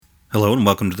Hello and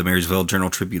welcome to the Marysville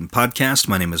Journal-Tribune podcast.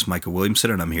 My name is Michael Williamson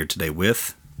and I'm here today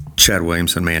with Chad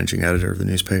Williamson, managing editor of the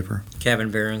newspaper. Kevin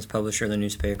Behrens, publisher of the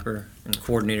newspaper and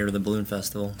coordinator of the Balloon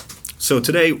Festival. So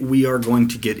today we are going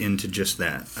to get into just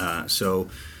that. So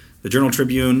the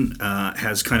Journal-Tribune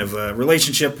has kind of a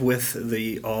relationship with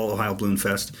the All Ohio Balloon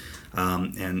Fest,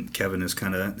 and Kevin is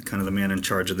kind of the man in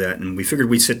charge of that. And we figured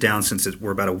we'd sit down since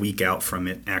we're about a week out from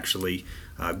it actually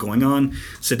going on,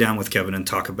 sit down with Kevin and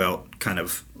talk about kind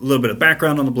of a little bit of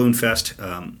background on the Balloon Fest,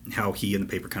 how he and the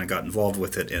paper kind of got involved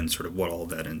with it, and sort of what all of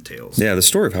that entails. Yeah, the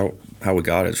story of how we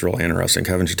got it is really interesting.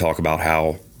 Kevin should talk about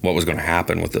what was going to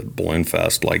happen with the Balloon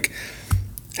Fest, like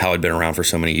how it had been around for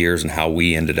so many years and how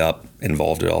we ended up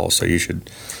involved at all. So you should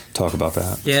talk about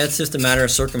that. Yeah, it's just a matter of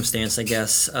circumstance, I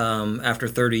guess. After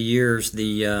 30 years,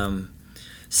 the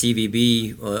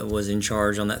CVB was in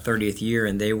charge on that 30th year,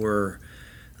 and they were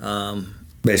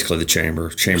basically the Chamber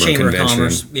of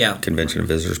Commerce, Convention and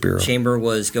Visitors Bureau. Chamber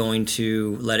was going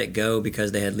to let it go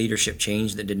because they had leadership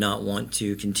change that did not want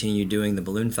to continue doing the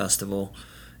Balloon Festival.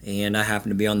 And I happened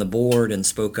to be on the board and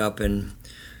spoke up and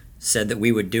said that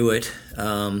we would do it.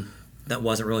 That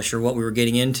wasn't really sure what we were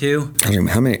getting into.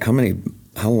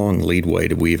 How long leadway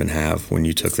did we even have when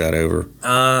you took that over?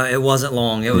 It wasn't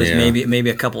long. It was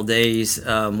maybe a couple days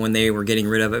when they were getting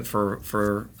rid of it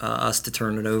for us to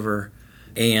turn it over.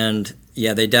 And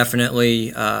yeah, they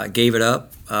definitely gave it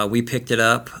up. We picked it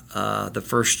up. The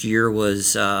first year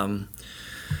was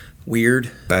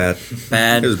weird. Bad.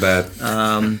 It was bad.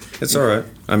 It's all right.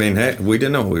 I mean, hey, we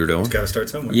didn't know what we were doing. Got to start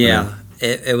somewhere. Yeah.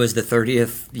 It was the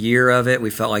 30th year of it. We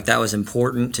felt like that was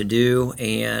important to do,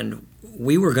 and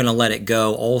we were going to let it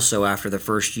go also after the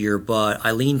first year, but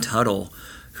Eileen Tuttle,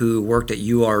 who worked at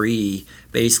URE,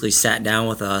 basically sat down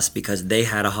with us because they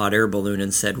had a hot air balloon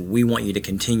and said, we want you to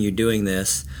continue doing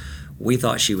this. We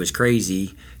thought she was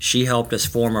crazy. She helped us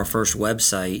form our first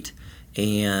website,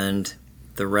 and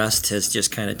the rest has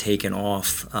just kind of taken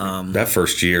off. That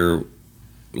first year,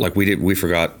 like we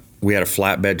forgot. We had a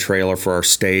flatbed trailer for our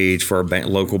stage for our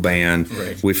local band.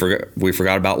 Right. We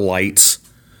forgot about lights.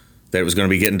 That it was going to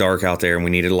be getting dark out there, and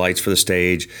we needed lights for the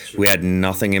stage. Sure. We had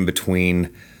nothing in between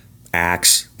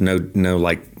acts, no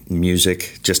like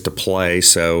music just to play.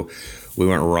 So we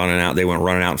went running out. They went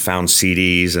running out and found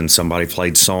CDs, and somebody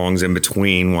played songs in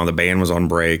between while the band was on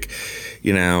break.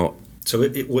 You know. So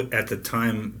it at the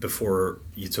time before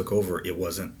you took over, it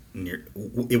wasn't near.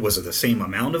 It was the same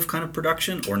amount of kind of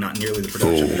production, or not nearly the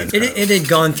production. It had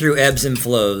gone through ebbs and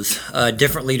flows.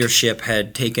 Different leadership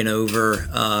had taken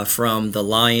over from the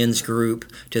Lions group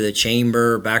to the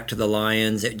Chamber, back to the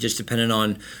Lions. It just depended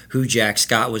on who Jack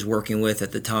Scott was working with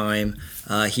at the time.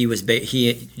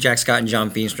 Jack Scott and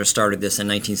John Feenstra started this in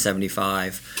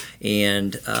 1975,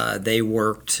 and they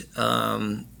worked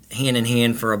hand in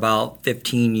hand for about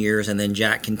 15 years, and then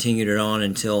Jack continued it on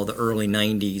until the early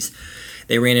 90s.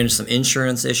 They ran into some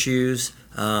insurance issues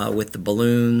with the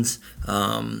balloons,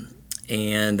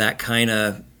 and that kind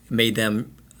of made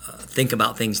them think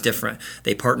about things different.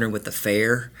 They partnered with the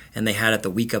fair, and they had it the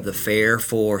week of the fair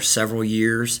for several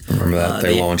years. Remember that?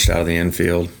 They launched out of the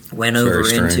infield. Went over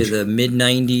into the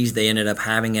mid-'90s. They ended up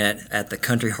having it at the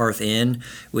Country Hearth Inn,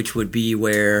 which would be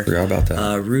where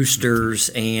Roosters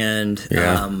and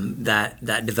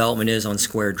that development is on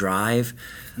Square Drive.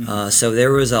 So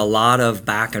there was a lot of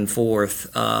back and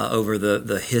forth over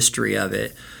the history of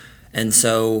it. And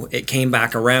so it came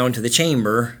back around to the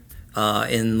Chamber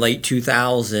in late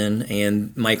 2000,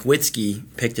 and Mike Witzke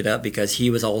picked it up because he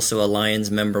was also a Lions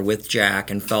member with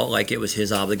Jack and felt like it was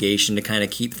his obligation to kind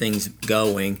of keep things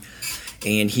going.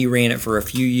 And he ran it for a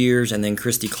few years, and then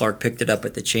Christy Clark picked it up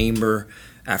at the Chamber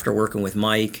after working with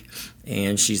Mike,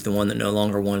 and she's the one that no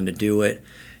longer wanted to do it.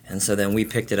 And so then we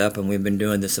picked it up, and we've been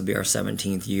doing this. Will be our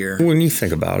 17th year. When you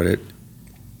think about it,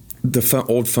 the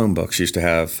old phone books used to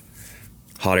have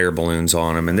hot air balloons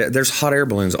on them, and there's hot air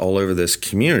balloons all over this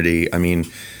community. I mean,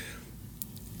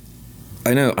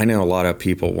 I know a lot of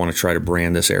people want to try to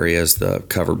brand this area as the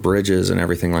covered bridges and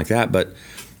everything like that, but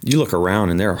you look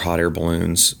around and there are hot air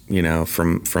balloons, you know,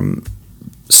 from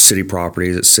city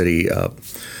properties at city,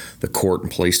 the court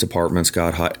and police departments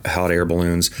got hot air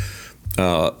balloons.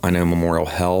 I know Memorial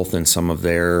Health and some of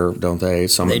their, don't they?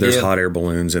 There's hot air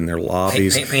balloons in their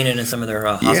lobbies. Painted in some of their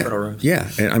hospital rooms. Yeah,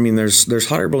 and I mean, there's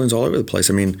hot air balloons all over the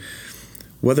place. I mean,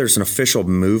 whether it's an official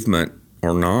movement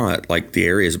or not, like the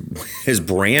area is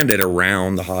branded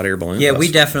around the hot air balloon. Yeah, we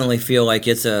definitely feel like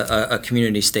it's a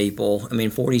community staple. I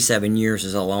mean, 47 years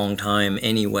is a long time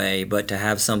anyway, but to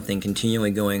have something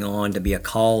continually going on, to be a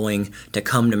calling, to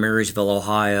come to Marysville,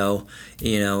 Ohio,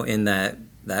 you know, in that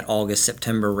August,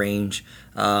 September range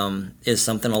is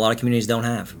something a lot of communities don't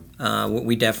have.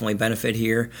 We definitely benefit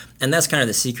here, and that's kind of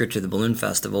the secret to the Balloon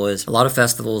Festival. Is a lot of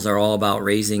festivals are all about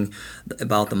raising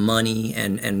about the money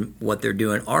and what they're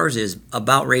doing. Ours is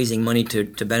about raising money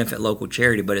to benefit local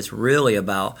charity, but it's really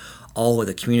about all of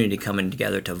the community coming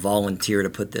together to volunteer to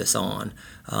put this on.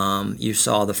 You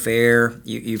saw the fair.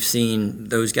 You've seen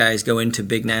those guys go into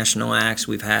big national acts.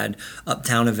 We've had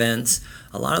uptown events.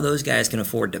 A lot of those guys can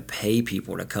afford to pay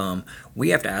people to come. We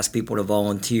have to ask people to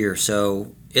volunteer.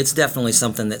 So it's definitely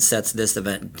something that sets this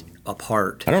event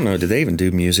apart. I don't know. Did they even do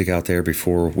music out there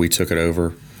before we took it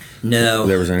over? No.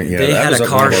 There was any. Yeah, they had a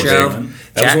car show.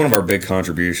 That was one of our big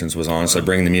contributions. Was honestly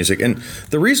bringing the music, and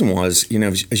the reason was,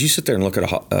 as you sit there and look at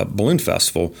a balloon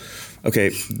festival,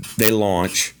 okay, they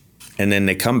launch, and then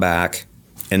they come back,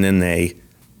 and then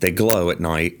they glow at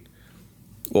night.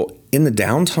 Well, in the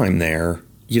downtime there,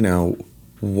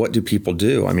 what do people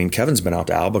do? I mean, Kevin's been out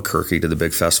to Albuquerque to the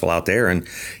big festival out there, and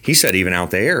he said even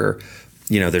out there,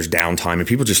 there's downtime and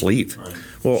people just leave. Right.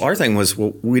 Well, our thing was,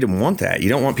 we didn't want that. You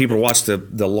don't want people to watch the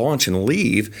launch and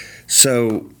leave.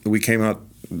 So we came up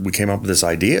with this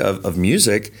idea of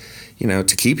music, to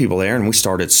keep people there, and we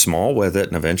started small with it,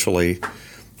 and eventually,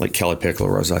 like Kelly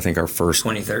Pickler was, I think, our first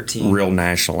 2013 real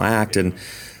national act, and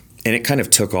it kind of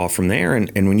took off from there.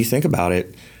 And when you think about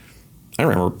it, I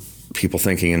remember people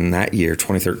thinking in that year,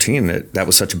 2013, that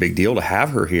was such a big deal to have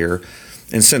her here.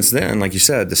 And since then, like you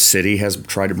said, the city has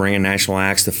tried to bring in national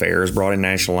acts. The fair has brought in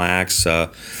national acts.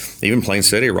 Even Plain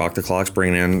City, Rock the Clock's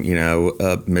bringing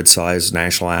in, mid-sized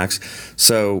national acts.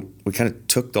 So we kind of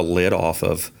took the lid off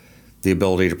of the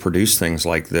ability to produce things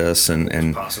like this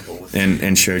and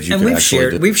showed you.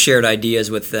 And we've shared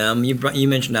ideas with them. You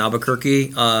mentioned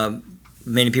Albuquerque.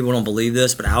 Many people don't believe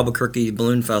this, but Albuquerque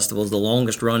Balloon Festival is the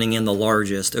longest running and the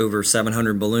largest, over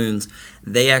 700 balloons.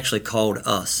 They actually called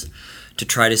us to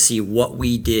try to see what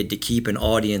we did to keep an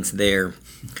audience there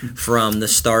from the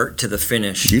start to the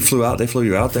finish. You flew out? They flew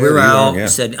you out there? We were out,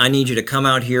 said, I need you to come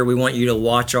out here. We want you to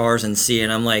watch ours and see it.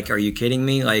 And I'm like, are you kidding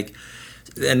me?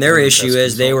 And their issue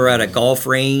is they were at a golf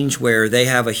range where they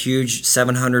have a huge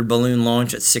 700 balloon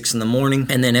launch at 6 in the morning,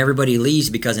 and then everybody leaves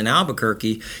because in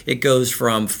Albuquerque it goes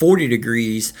from 40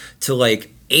 degrees to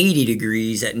 80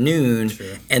 degrees at noon.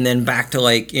 Sure. And then back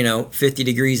to 50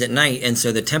 degrees at night, and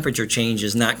so the temperature change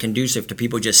is not conducive to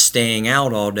people just staying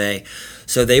out all day.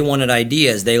 So they wanted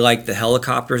ideas. They liked the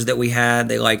helicopters that we had,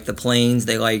 they liked the planes,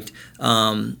 they liked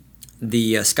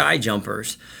the sky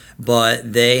jumpers.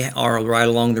 But they are right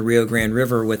along the Rio Grande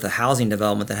River with a housing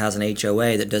development that has an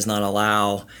HOA that does not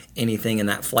allow anything in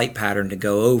that flight pattern to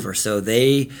go over. So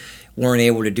they weren't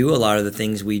able to do a lot of the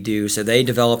things we do. So they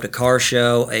developed a car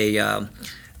show, a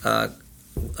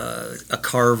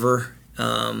carver,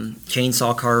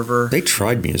 chainsaw carver. They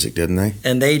tried music, didn't they?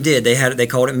 And they did. They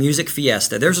called it Music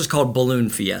Fiesta. Theirs was called Balloon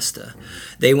Fiesta.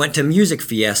 They went to Music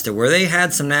Fiesta where they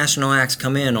had some national acts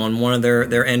come in on one of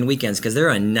their end weekends because they're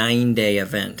a 9-day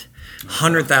event.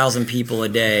 100,000 people a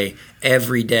day,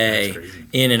 every day,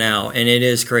 in and out, and it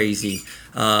is crazy.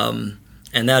 And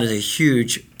that is a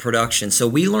huge production. So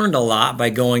we learned a lot by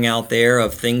going out there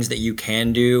of things that you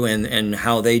can do and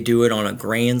how they do it on a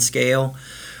grand scale.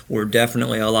 We're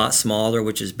definitely a lot smaller,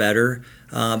 which is better.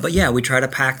 But yeah, we try to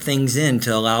pack things in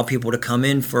to allow people to come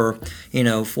in for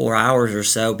 4 hours or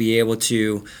so, be able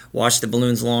to watch the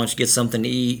balloons launch, get something to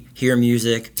eat, hear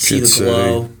music, see the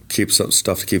glow. Keep some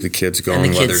stuff to keep the kids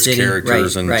going, whether it's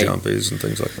characters and jumpies and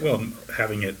things like that. Well,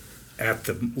 having it at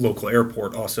the local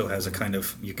airport also has a kind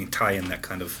of, you can tie in that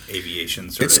kind of aviation.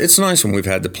 It's nice when we've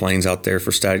had the planes out there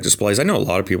for static displays. I know a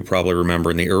lot of people probably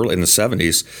remember in the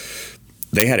 70s,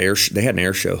 they had an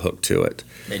air show hooked to it.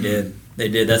 They did.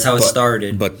 That's how it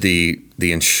started. But the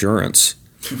insurance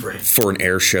for an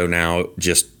air show now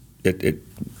just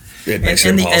it makes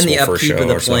it impossible and the for a show upkeep of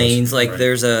the ourselves. planes.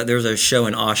 There's a show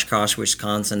in Oshkosh,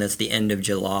 Wisconsin. That's the end of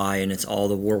July, and it's all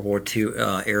the World War II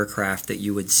aircraft that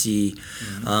you would see.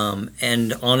 Mm-hmm.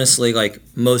 And honestly,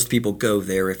 most people go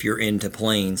there if you're into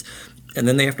planes. And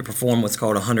then they have to perform what's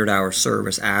called a 100-hour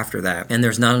service after that. And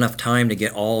there's not enough time to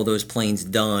get all those planes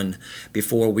done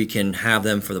before we can have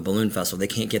them for the Balloon Festival. They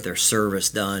can't get their service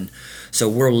done. So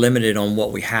we're limited on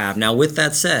what we have. Now, with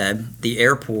that said, the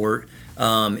airport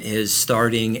is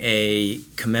starting a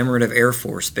commemorative Air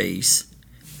Force base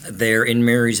there in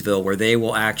Marysville where they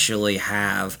will actually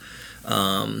have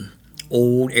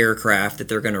old aircraft that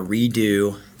they're going to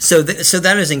redo. So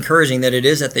that is encouraging that it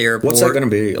is at the airport. What's that going to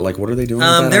be? What are they doing?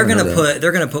 They're going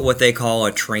to put what they call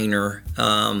a trainer.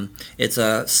 It's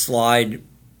a slide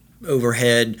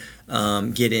overhead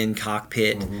get in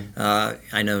cockpit.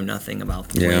 Mm-hmm. I know nothing about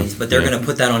the planes, but they're going to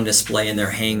put that on display in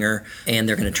their hangar, and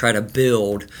they're going to try to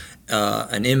build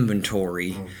an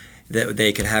inventory that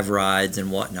they could have rides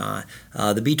and whatnot.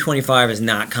 The B-25 is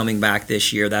not coming back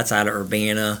this year. That's out of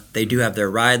Urbana. They do have their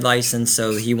ride license,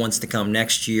 so he wants to come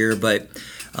next year. But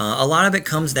a lot of it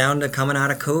comes down to coming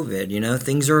out of COVID. You know,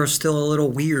 things are still a little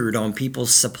weird on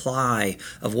people's supply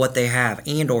of what they have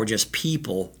and or just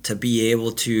people to be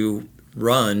able to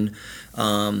run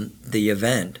the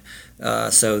event.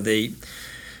 So the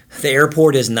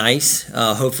airport is nice.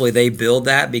 Hopefully they build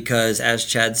that because, as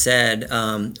Chad said,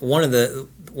 one of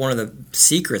the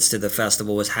secrets to the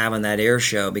festival was having that air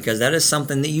show, because that is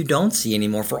something that you don't see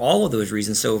anymore for all of those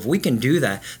reasons. So if we can do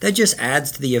that, that just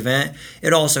adds to the event.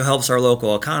 It also helps our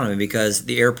local economy because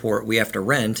the airport we have to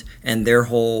rent, and their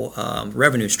whole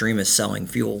revenue stream is selling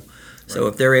fuel. So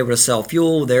if they're able to sell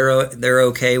fuel, they're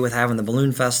okay with having the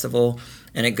balloon festival,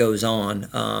 and it goes on.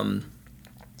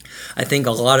 I think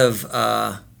a lot of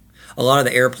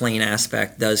the airplane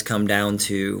aspect does come down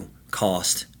to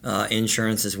cost.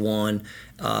 Insurance is one,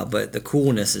 but the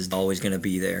coolness is always going to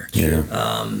be there.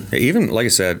 Yeah. Even like I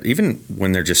said, even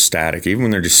when they're just static, even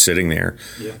when they're just sitting there,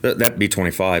 that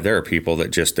B-25, there are people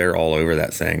that they're all over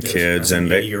that thing. Kids and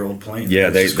 8-year-old plane. Yeah,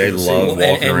 they love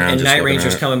walking around. And Night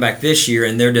Ranger's coming back this year,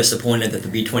 and they're disappointed that the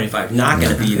B-25 not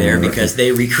going to be there because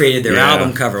they recreated their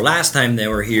album cover last time they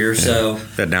were here. So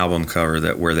that album cover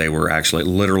where they were actually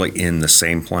literally in the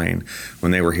same plane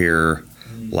when they were here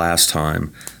last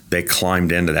time. They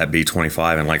climbed into that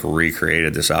B-25 and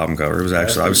recreated this album cover. It was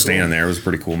actually, I was standing there. It was a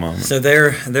pretty cool moment. So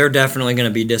they're definitely going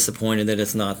to be disappointed that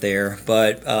it's not there.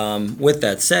 But with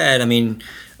that said, I mean,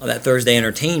 that Thursday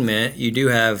entertainment, you do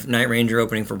have Night Ranger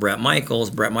opening for Bret Michaels.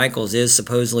 Bret Michaels is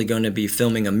supposedly going to be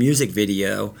filming a music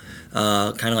video,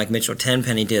 kind of like Mitchell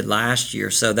Tenpenny did last year.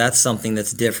 So that's something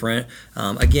that's different.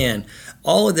 Again,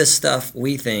 all of this stuff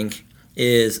we think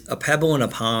is a pebble in a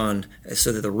pond,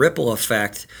 so that the ripple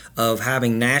effect of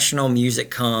having national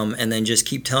music come and then just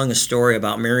keep telling a story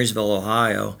about Marysville,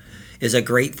 Ohio, is a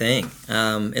great thing.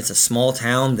 It's a small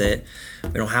town that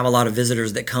we don't have a lot of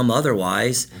visitors that come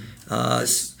otherwise.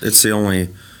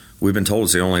 We've been told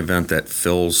it's the only event that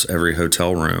fills every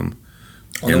hotel room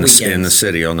in the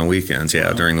city on the weekends.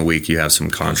 Yeah, during the week you have some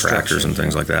contractors and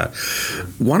things like that.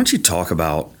 Why don't you talk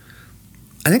about,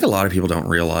 I think a lot of people don't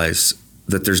realize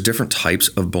that there's different types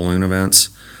of balloon events.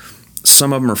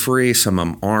 Some of them are free, some of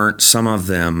them aren't. Some of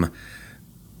them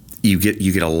you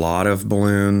get a lot of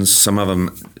balloons. Some of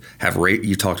them have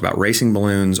you talked about racing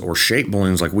balloons or shaped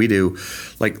balloons like we do.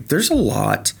 There's a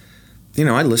lot.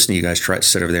 I listen to you guys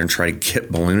sit over there and try to get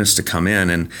balloonists to come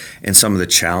in and some of the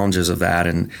challenges of that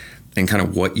and kind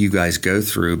of what you guys go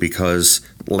through, because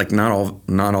not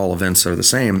all events are the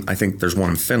same. I think there's one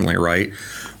in Findlay, right?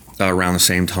 Around the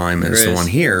same time as the one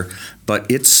here,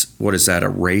 but what is that, a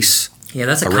race? Yeah,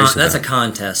 that's a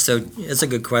contest. So it's a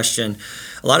good question.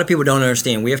 A lot of people don't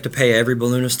understand. We have to pay every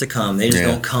balloonist to come. They just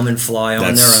don't come and fly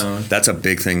on their own. That's a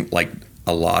big thing.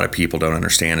 A lot of people don't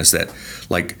understand is that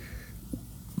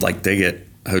they get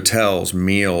hotels,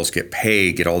 meals, get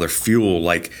paid, get all their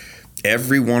fuel.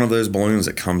 Every one of those balloons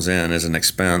that comes in is an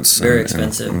expense. Very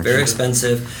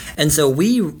expensive. And so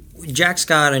Jack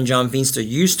Scott and John Feenster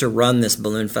used to run this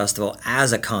balloon festival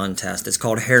as a contest. It's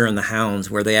called Hare and the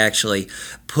Hounds, where they actually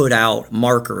put out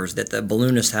markers that the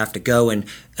balloonists have to go and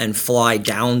fly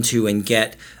down to and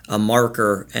get a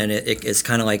marker, and it's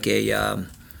kind of like a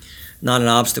not an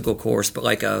obstacle course, but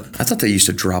I thought they used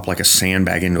to drop a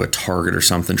sandbag into a target or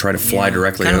something, try to fly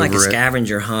directly over it. Kind of like a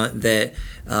scavenger hunt that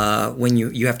when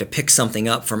you have to pick something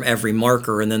up from every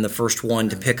marker, and then the first one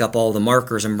to pick up all the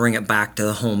markers and bring it back to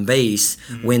the home base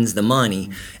wins the money.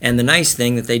 And the nice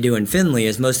thing that they do in Findlay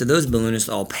is most of those balloonists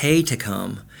all pay to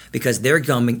come because they're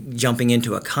jumping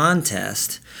into a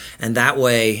contest, and that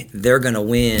way they're going to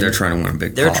win. They're trying to win a big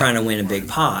pot. They're trying to win a big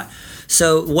pot.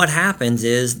 So what happens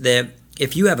is that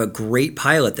if you have a great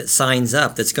pilot that signs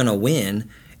up that's going to win,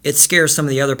 it scares some of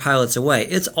the other pilots away.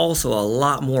 It's also a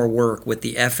lot more work with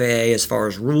the FAA as far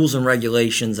as rules and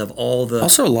regulations of all the...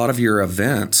 Also, a lot of your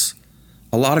event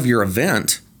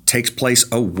takes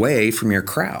place away from your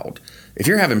crowd. If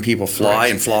you're having people fly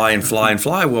and fly,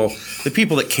 well, the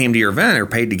people that came to your event are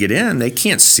paid to get in. They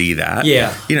can't see that.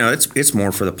 Yeah. It's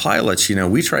more for the pilots.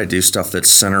 We try to do stuff that's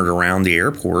centered around the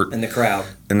airport. And the crowd.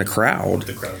 The crowd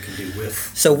can do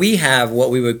with. So we have what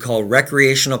we would call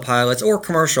recreational pilots or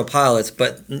commercial pilots,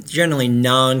 but generally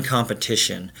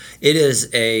non-competition. It is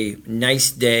a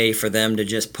nice day for them to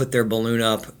just put their balloon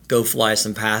up, go fly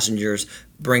some passengers,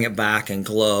 bring it back and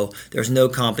glow. There's no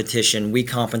competition. We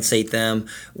compensate them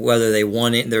whether they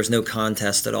won it. There's no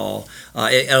contest at all.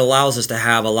 It allows us to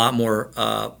have a lot more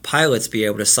pilots be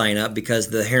able to sign up because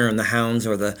the Hare and the Hounds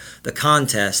or the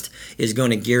contest is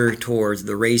going to gear towards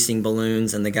the racing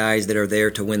balloons and and the guys that are there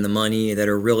to win the money, that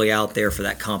are really out there for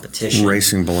that competition.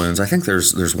 Racing balloons. I think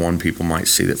there's one people might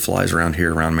see that flies around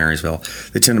here around Marysville.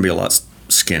 They tend to be a lot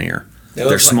skinnier.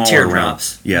 They're smaller,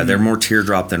 teardrops. Round. Yeah, they're more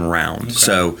teardrop than round. Okay.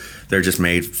 So they're just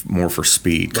made more for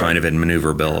speed, kind of, and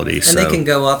maneuverability. And they can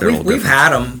go up. We've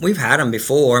had them. We've had them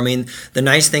before. I mean, the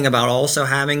nice thing about also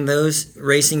having those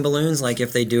racing balloons, like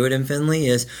if they do it in Findlay,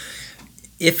 is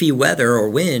iffy weather or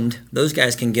wind, those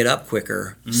guys can get up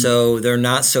quicker. Mm-hmm. So they're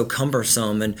not so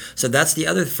cumbersome. And so that's the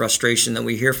other frustration that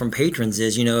we hear from patrons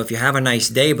is, if you have a nice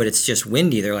day but it's just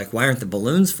windy, they're like, why aren't the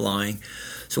balloons flying?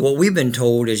 So what we've been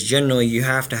told is generally you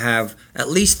have to have at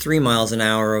least 3 miles an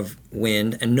hour of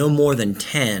wind and no more than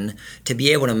 10 to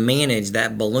be able to manage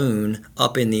that balloon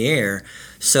up in the air.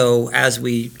 So as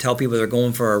we tell people they're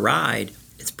going for a ride,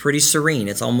 it's pretty serene.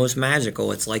 It's almost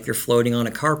magical. It's like you're floating on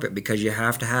a carpet because you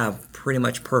have to have pretty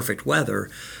much perfect weather.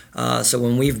 So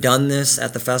when we've done this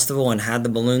at the festival and had the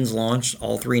balloons launched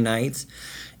all 3 nights,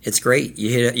 it's great. You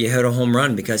hit a home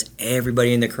run because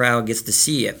everybody in the crowd gets to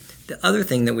see it. The other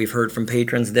thing that we've heard from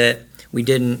patrons that we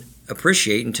didn't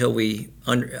appreciate until we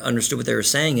understood what they were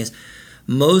saying is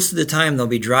most of the time they'll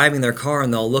be driving their car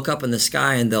and they'll look up in the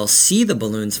sky and they'll see the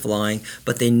balloons flying,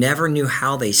 but they never knew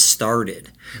how they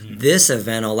started. Mm-hmm. This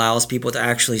event allows people to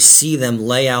actually see them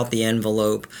lay out the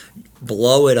envelope,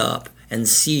 blow it up, and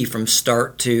see from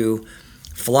start to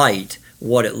flight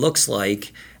what it looks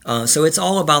like. So it's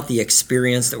all about the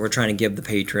experience that we're trying to give the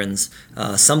patrons,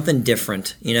 something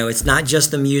different. It's not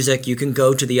just the music. You can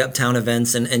go to the Uptown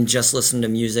events and just listen to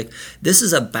music. This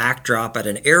is a backdrop at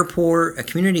an airport, a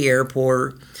community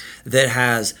airport, that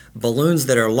has balloons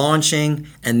that are launching,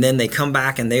 and then they come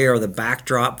back and they are the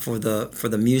backdrop for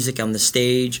the music on the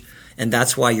stage. And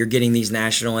that's why you're getting these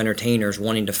national entertainers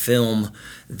wanting to film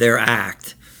their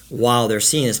act while they're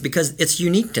seeing this, because it's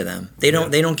unique to them. They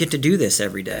don't get to do this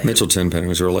every day. Mitchell Tenpenny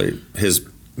his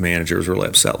manager was really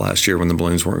upset last year when the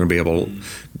balloons weren't going to be able to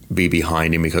be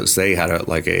behind him because they had a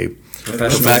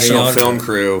professional film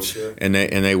crew, sure. and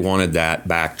they wanted that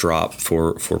backdrop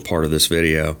for part of this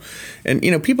video. And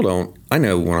people don't. I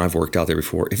know when I've worked out there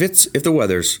before, if the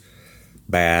weather's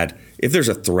bad, if there's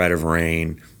a threat of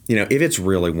rain, if it's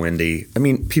really windy, I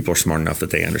mean, people are smart enough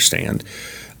that they understand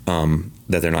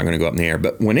that they're not going to go up in the air.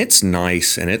 But when it's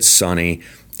nice and it's sunny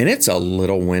and it's a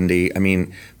little windy,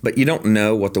 but you don't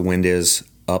know what the wind is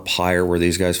up higher where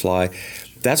these guys fly,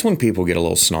 that's when people get a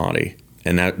little snotty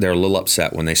and they're a little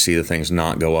upset when they see the things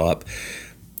not go up.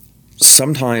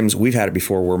 Sometimes we've had it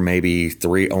before where maybe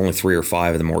only 3 or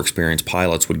 5 of the more experienced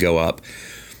pilots would go up,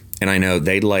 and I know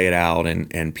they'd lay it out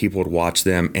and people would watch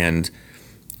them, and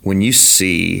when you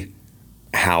see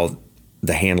how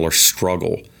the handlers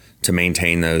struggle to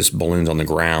maintain those balloons on the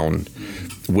ground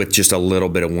with just a little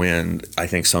bit of wind, I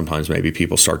think sometimes maybe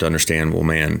people start to understand, well,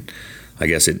 man, I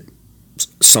guess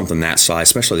something that size,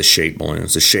 especially the shape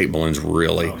balloons. The shape balloons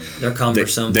really, they're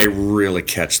cumbersome. They really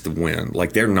catch the wind.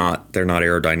 Like they're not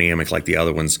aerodynamic like the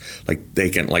other ones. Like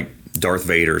they can, like Darth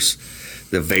Vader's,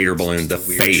 the Vader balloon, the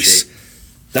face. Shape.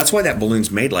 That's why that balloon's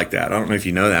made like that. I don't know if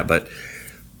you know that, but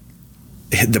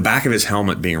the back of his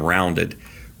helmet being rounded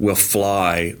will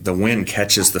fly, the wind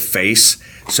catches the face,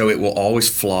 so it will always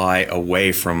fly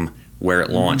away from where it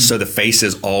launched. So the face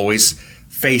is always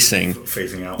facing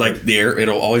out, like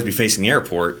it'll always be facing the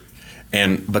airport,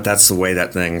 but that's the way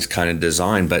that thing's kind of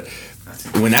designed. But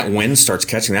when that wind starts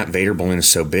catching, that Vader balloon is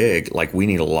so big, like we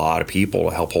need a lot of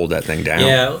people to help hold that thing down.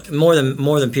 Yeah, more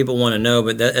than people want to know,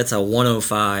 but that's a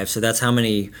 105, so that's how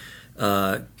many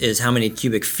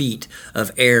cubic feet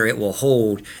of air it will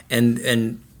hold,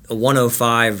 and a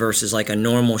 105 versus like a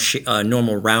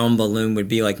normal round balloon would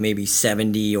be like maybe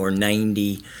 70 or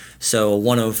 90. So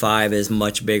 105 is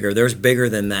much bigger. There's bigger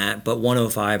than that, but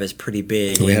 105 is pretty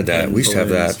big. We had that. We used to have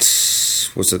that.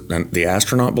 Was it the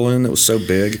astronaut balloon that was so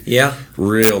big? Yeah.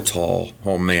 Real tall.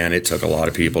 Oh man, it took a lot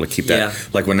of people to keep that. Yeah.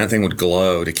 Like when that thing would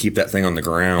glow, to keep that thing on the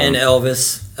ground. And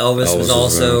Elvis was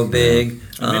also big.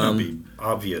 It may not be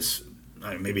obvious.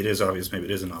 Maybe it is obvious. Maybe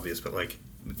it isn't obvious. But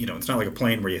it's not like a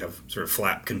plane where you have sort of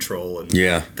flap control and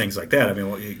things like that.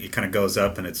 It kind of goes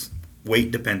up and it's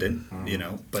weight dependent,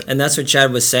 But and that's what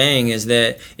Chad was saying, is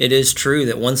that it is true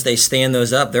that once they stand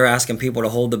those up, they're asking people to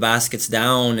hold the baskets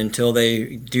down until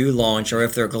they do launch, or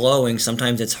if they're glowing,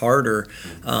 sometimes it's harder.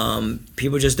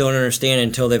 People just don't understand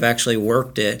until they've actually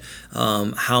worked it,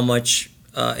 how much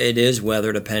it is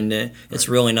weather dependent. It's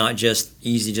really not just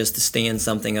easy just to stand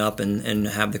something up and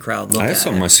have the crowd look at it. I had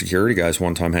some of my security guys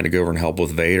one time had to go over and help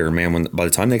with Vader. Man, by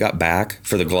the time they got back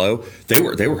for the glow,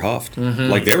 they were huffed.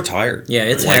 Like they were tired. Yeah,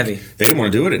 it's heavy. They didn't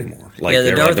want to do it anymore. Like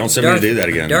they were like, don't send me to do that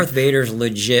again. Darth Vader's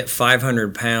legit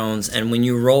 500 pounds, and when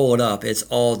you roll it up, it's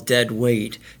all dead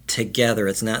weight together.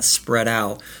 It's not spread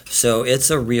out. So it's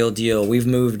a real deal. We've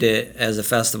moved it as a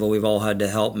festival. We've all had to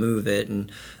help move it,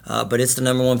 and but it's the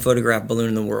 #1 photographed balloon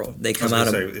in the world. They come out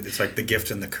of it's like the gift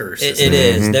and the curse. It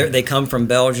is. They come from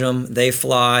Belgium. They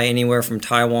fly anywhere from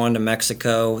Taiwan to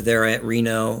Mexico. They're at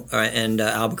Reno and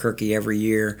Albuquerque every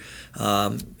year.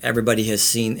 Everybody has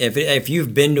seen. If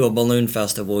you've been to a balloon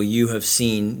festival, you have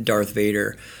seen Darth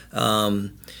Vader.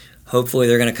 Hopefully,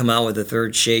 they're going to come out with a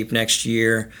third shape next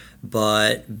year.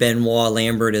 But Benoit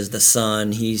Lambert is the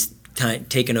son. He's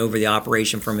taken over the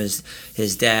operation from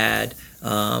his dad.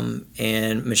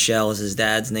 And Michelle is his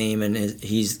dad's name, and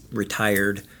he's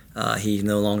retired. He's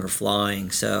no longer flying.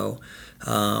 So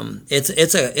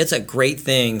it's a great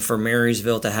thing for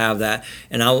Marysville to have that.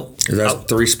 And that's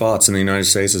 3 spots in the United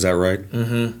States. Is that right?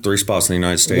 Mm-hmm. 3 spots in the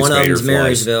United States. One of them's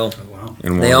Marysville. Oh, wow.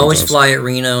 And they always fly at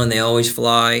Reno, and they always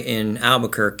fly in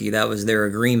Albuquerque. That was their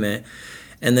agreement.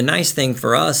 And the nice thing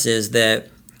for us is that,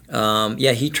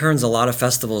 he turns a lot of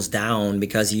festivals down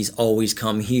because he's always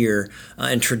come here.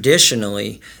 And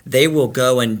traditionally, they will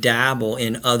go and dabble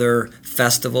in other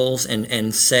festivals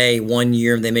and say one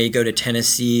year they may go to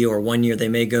Tennessee or one year they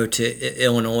may go to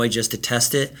Illinois just to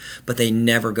test it, but they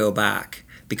never go back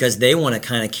because they want to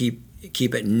kind of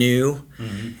keep it new.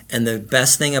 Mm-hmm. And the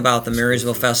best thing about the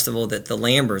Marysville Festival that the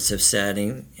Lamberts have said,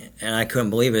 and I couldn't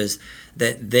believe it, is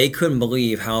that they couldn't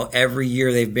believe how every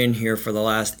year they've been here for the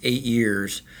last 8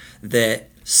 years that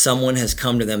someone has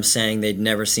come to them saying they'd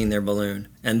never seen their balloon,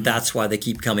 and that's why they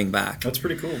keep coming back. That's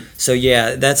pretty cool. So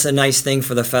yeah, that's a nice thing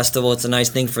for the festival. It's a nice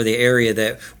thing for the area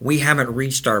that we haven't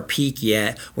reached our peak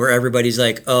yet where everybody's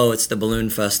like, oh, it's the balloon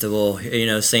festival,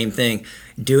 same thing.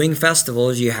 Doing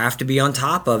festivals, you have to be on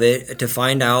top of it to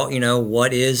find out,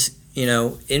 what is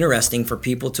interesting for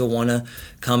people to want to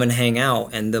come and hang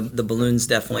out, and the balloons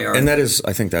definitely are. And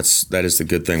I think that is the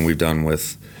good thing we've done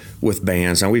with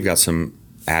bands. Now we've got some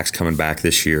acts coming back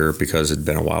this year because it's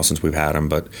been a while since we've had them,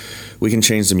 but we can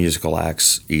change the musical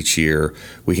acts each year.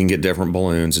 We can get different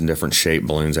balloons and different shaped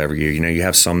balloons every year. You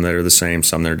have some that are the same,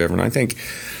 some that are different. I think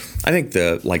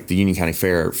the Union County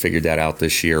Fair figured that out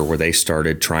this year, where they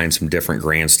started trying some different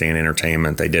grandstand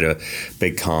entertainment. They did a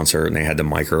big concert and they had the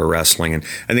micro wrestling, and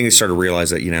I think they started to realize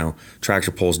that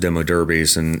tractor pulls, demo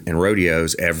derbies, and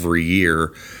rodeos every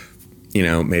year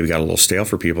maybe got a little stale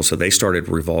for people, so they started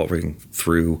revolving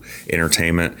through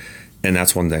entertainment, and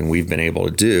that's one thing we've been able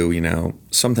to do.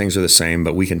 Some things are the same,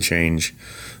 but we can change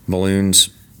balloons,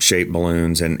 shape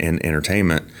balloons, and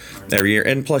entertainment every year.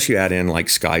 And plus you add in like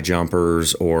sky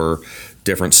jumpers or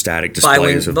different static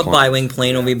displays. Bi-wing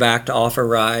plane will be back to offer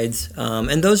rides.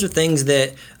 And those are things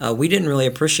that we didn't really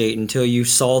appreciate until you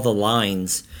saw the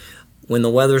lines. When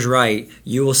the weather's right,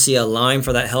 you will see a line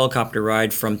for that helicopter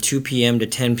ride from 2 p.m. to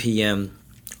 10 p.m.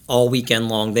 all weekend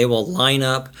long. They will line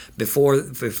up before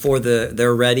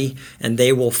they're ready, and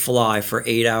they will fly for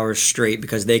 8 hours straight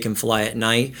because they can fly at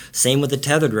night. Same with the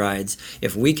tethered rides.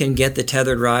 If we can get the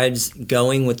tethered rides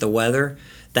going with the weather,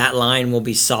 that line will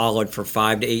be solid for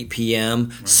 5 to 8 p.m.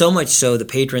 Right. So much so the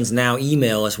patrons now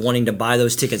email us wanting to buy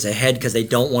those tickets ahead because they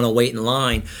don't want to wait in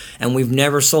line. And we've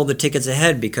never sold the tickets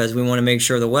ahead because we want to make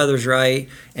sure the weather's right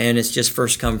and it's just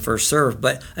first come, first serve.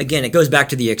 But again, it goes back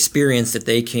to the experience that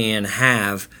they can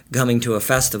have coming to a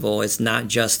festival. It's not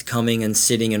just coming and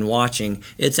sitting and watching.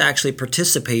 It's actually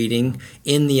participating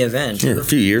in the event. Yeah, a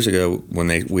few years ago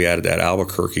when we added that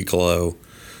Albuquerque glow,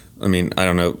 I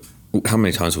don't know, how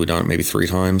many times have we done it? Maybe 3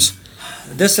 times?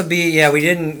 This will be, we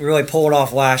didn't really pull it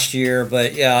off last year,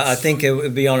 but I think it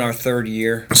would be on our 3rd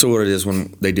year. So what it is,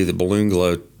 when they do the balloon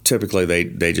glow, typically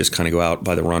they just kind of go out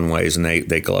by the runways and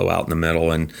they glow out in the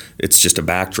middle, and it's just a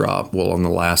backdrop. Well, on the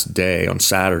last day, on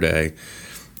Saturday,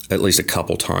 at least a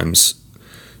couple times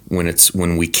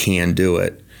when we can do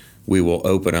it, we will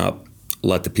open up,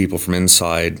 let the people from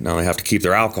inside, now they have to keep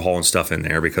their alcohol and stuff in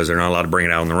there because they're not allowed to bring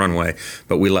it out on the runway,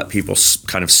 but we let people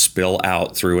kind of spill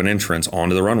out through an entrance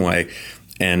onto the runway,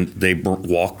 and they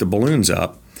walk the balloons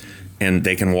up, and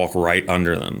they can walk right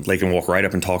under them. They can walk right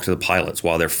up and talk to the pilots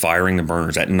while they're firing the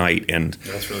burners at night. And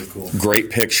that's really cool. Great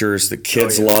pictures. The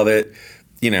kids love it.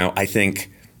 I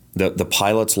think the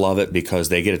pilots love it because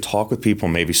they get to talk with people,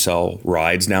 maybe sell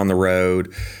rides down the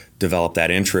road, develop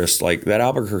that interest. Like that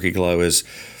Albuquerque glow is,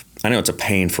 I know it's a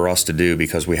pain for us to do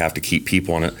because we have to keep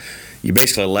people you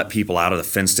basically let people out of the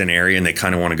fenced-in area, and they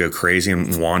kind of want to go crazy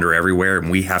and wander everywhere, and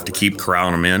we have to keep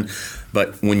corralling them in.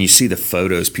 But when you see the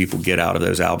photos people get out of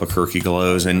those Albuquerque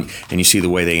Glows, and you see the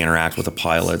way they interact with the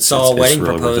pilots, saw a wedding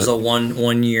proposal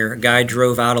one year. A guy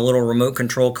drove out a little remote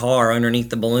control car underneath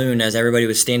the balloon as everybody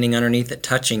was standing underneath it,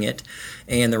 touching it,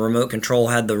 and the remote control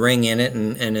had the ring in it,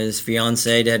 and his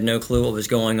fiancée had no clue what was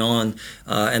going on,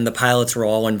 and the pilots were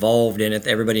all involved in it.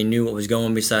 Everybody knew what was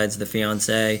going besides the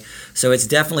fiancée. So it's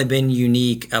definitely been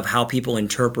unique of how people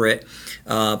interpret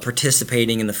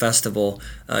participating in the festival.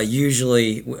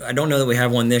 Usually, I don't know that we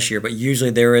have one this year, but usually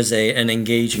there is an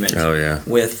engagement. Oh, yeah.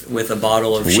 with a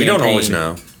bottle of champagne. We don't always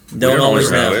know. Don't always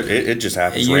know. It just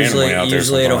happens randomly out there.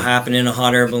 Usually it'll happen in a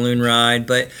hot air balloon ride.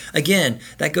 But again,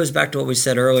 that goes back to what we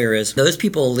said earlier, is those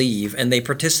people leave and they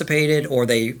participated or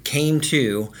they came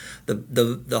to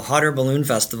the hot air balloon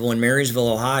festival in Marysville,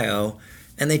 Ohio,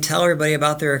 and they tell everybody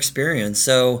about their experience.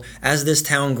 So as this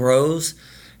town grows,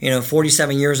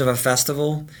 47 years of a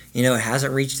festival, it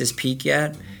hasn't reached its peak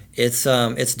yet.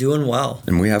 It's doing well.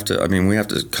 And we have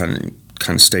to kind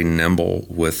of stay nimble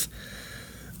with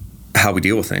how we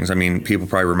deal with things. People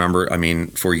probably remember,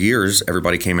 for years,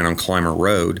 everybody came in on Clymer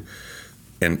Road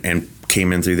and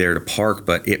came in through there to park,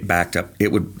 but it backed up.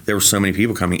 There were so many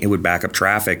people coming, it would back up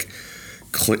traffic,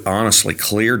 honestly,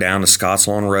 clear down to Scotts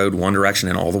Lawn Road one direction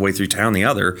and all the way through town the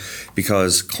other,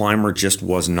 because Clymer just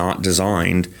was not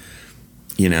designed,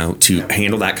 to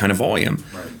handle that kind of volume.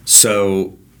 Right.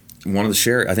 So one of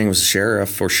the I think it was the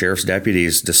sheriff or sheriff's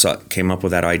deputies came up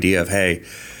with that idea of, hey,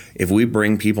 if we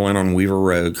bring people in on Weaver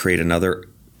Road, create another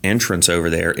entrance over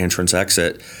there, entrance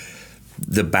exit,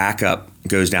 the backup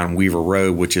goes down Weaver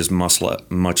Road, which is much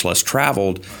less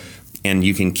traveled, and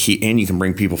you can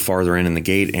bring people farther in the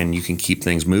gate, and you can keep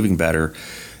things moving better.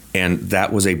 And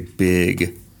that was a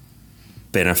big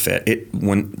benefit.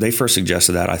 When they first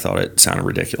suggested that, I thought it sounded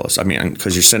ridiculous.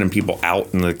 Because you're sending people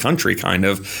out in the country kind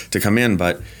of to come in,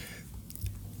 but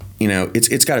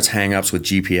it's got its hang-ups with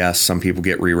GPS. Some people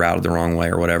get rerouted the wrong way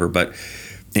or whatever. But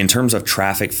in terms of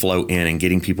traffic flow in and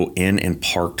getting people in and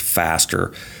parked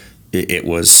faster, it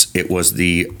was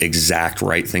the exact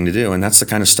right thing to do. And that's the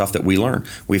kind of stuff that we learn.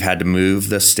 We've had to move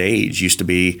the stage. Used to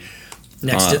be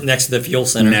next to the fuel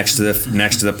center, next to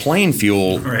the plane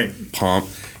fuel pump.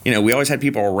 We always had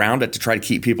people around it to try to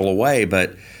keep people away,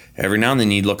 but every now and then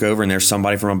you'd look over and there's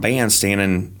somebody from a band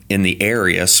standing in the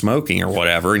area smoking or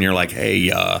whatever, and you're like,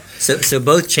 hey. So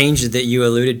both changes that you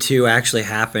alluded to actually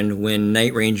happened when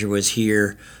Night Ranger was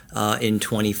here in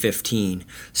 2015.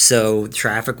 So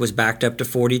traffic was backed up to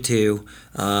 42.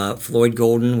 Floyd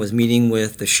Golden was meeting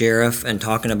with the sheriff and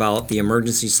talking about the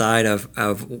emergency side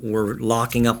of we're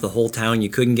locking up the whole town. You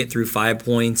couldn't get through 5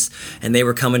 Points, and they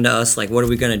were coming to us like, what are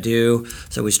we going to do?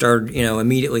 So we started,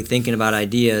 immediately thinking about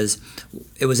ideas.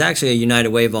 It was actually a United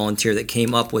Way volunteer that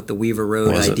came up with the Weaver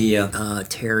Road idea.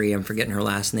 Terry, I'm forgetting her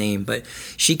last name, but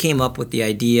she came up with the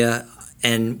idea,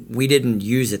 and we didn't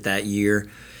use it that year.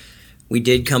 We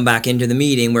did come back into the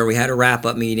meeting where we had a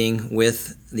wrap-up meeting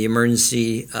with the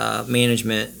emergency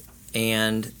management,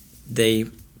 and they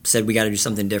said we got to do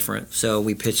something different. So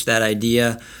we pitched that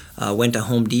idea, went to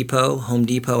Home Depot. Home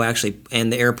Depot actually,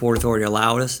 and the airport authority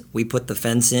allowed us. We put the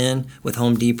fence in with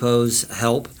Home Depot's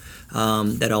help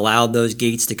that allowed those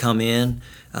gates to come in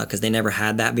because they never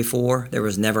had that before. There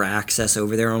was never access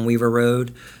over there on Weaver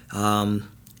Road. And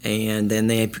then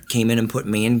they came in and put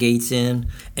man gates in,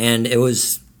 and it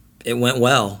went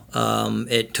well.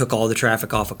 It took all the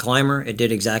traffic off of Clymer. It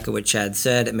did exactly what Chad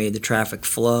said. It made the traffic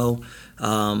flow.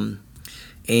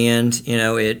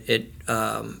 It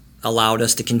allowed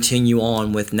us to continue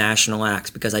on with national acts,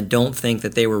 because I don't think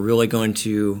that they were really going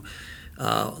to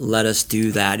let us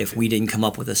do that if we didn't come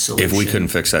up with a solution. If we couldn't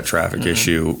fix that traffic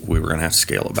issue, we were going to have to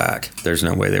scale it back. There's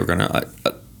no way they were going to...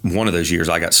 one of those years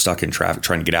I got stuck in traffic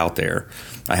trying to get out there.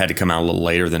 I had to come out a little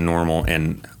later than normal,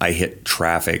 and I hit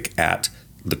traffic at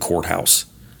the courthouse,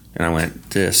 and I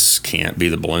went, this can't be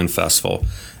the balloon festival.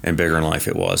 And bigger in life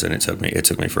it was, and it took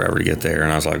me forever to get there,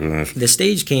 and I was like, ugh. The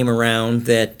stage came around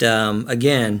that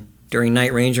again during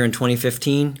Night Ranger in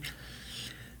 2015,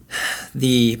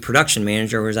 the production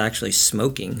manager was actually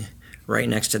smoking right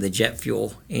next to the jet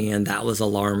fuel, and that was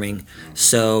alarming.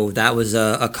 So that was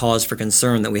a cause for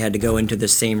concern that we had to go into the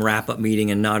same wrap-up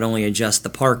meeting and not only adjust the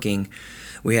parking,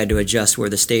 we had to adjust where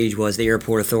the stage was. The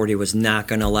airport authority was not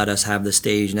going to let us have the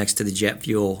stage next to the jet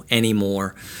fuel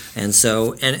anymore. And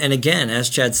so, and again, as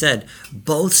Chad said,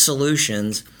 both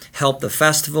solutions help the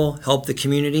festival, help the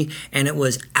community, and it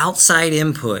was outside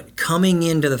input coming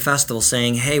into the festival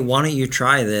saying, hey, why don't you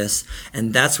try this?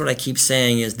 And that's what I keep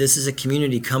saying is this is a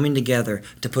community coming together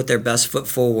to put their best foot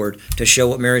forward to show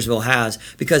what Marysville has,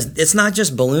 because it's not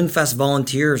just Balloon Fest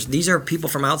volunteers. These are people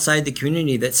from outside the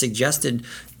community that suggested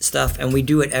stuff, and we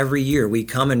do it every year. We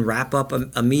come and wrap up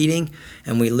a meeting,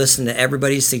 and we listen to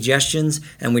everybody's suggestions,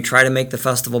 and we try to make the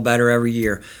festival better every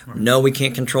year. No, we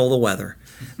can't control the weather.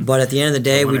 But at the end of the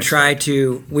day,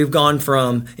 we've gone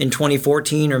from in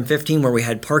 2014 or 15 where we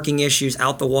had parking issues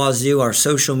out the wazoo, our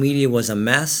social media was a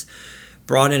mess,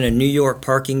 brought in a New York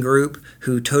parking group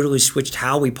who totally switched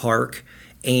how we park,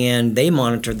 and they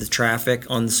monitored the traffic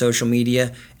on the social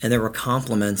media, and there were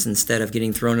compliments instead of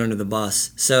getting thrown under the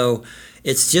bus. So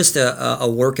it's just a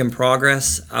work in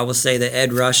progress. I will say that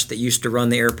Ed Rush, that used to run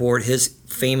the airport, his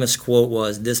famous quote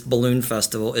was, "This balloon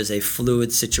festival is a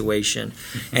fluid situation,"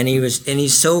 and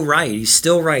he's so right. He's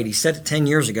still right. He said it 10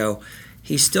 years ago.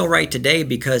 He's still right today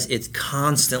because it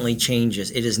constantly changes.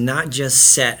 It is not just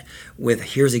set with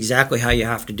here's exactly how you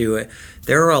have to do it.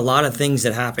 There are a lot of things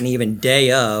that happen even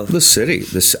day of. The city.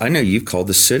 I know you've called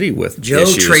the city with Joe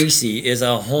issues. Tracy is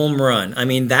a home run. I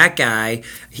mean, that guy.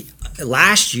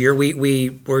 Last year,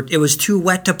 it was too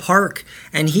wet to park,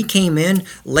 and he came in,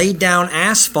 laid down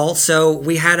asphalt, so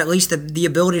we had at least the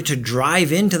ability to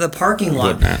drive into the parking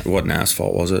lot. What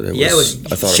asphalt was it? It was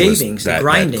shavings,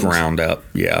 grindings. That ground up,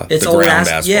 yeah. It's the old ground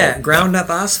asphalt. Yeah, ground up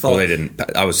asphalt. Well, they didn't.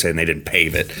 I was saying they didn't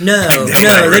pave it. No,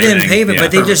 they didn't pave it, but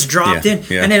they just dropped in,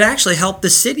 yeah. and it actually helped the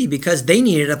city because they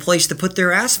needed a place to put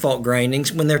their asphalt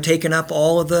grindings when they're taking up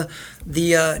all of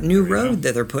the new road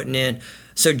that they're putting in.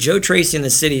 So Joe Tracy in the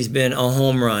city has been a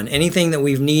home run. Anything that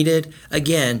we've needed,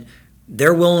 again,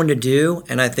 they're willing to do,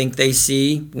 and I think they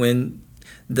see when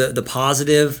the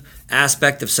positive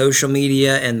aspect of social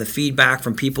media and the feedback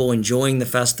from people enjoying the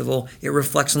festival, it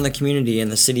reflects on the community, and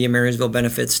the city of Marysville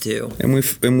benefits too. And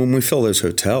when we fill those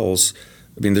hotels,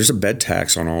 I mean, there's a bed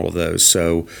tax on all of those.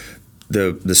 So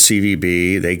the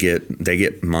CVB, they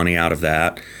get money out of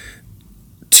that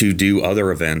to do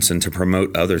other events and to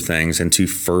promote other things and to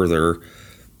further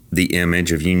the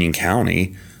image of Union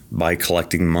County by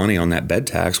collecting money on that bed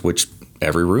tax, which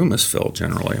every room is filled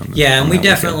generally. And we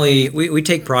definitely we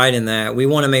take pride in that. We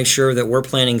want to make sure that we're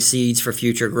planting seeds for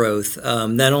future growth.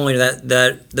 Not only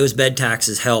that those bed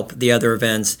taxes help the other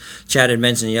events. Chad had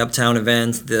mentioned the Uptown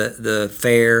events, the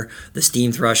fair, the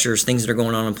steam threshers, things that are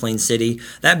going on in Plain City.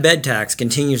 That bed tax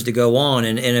continues to go on,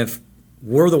 and if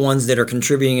we're the ones that are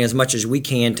contributing as much as we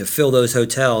can to fill those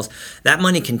hotels, that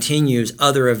money continues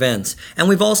other events. And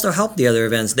we've also helped the other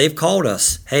events. They've called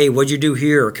us, hey, what'd you do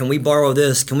here? Can we borrow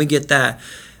this? Can we get that?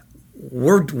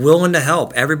 We're willing to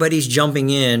help. Everybody's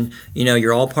jumping in.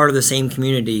 You're all part of the same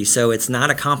community, so it's not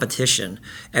a competition.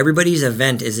 Everybody's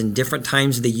event is in different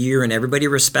times of the year, and everybody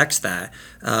respects that.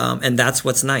 And that's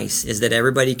what's nice, is that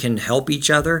everybody can help each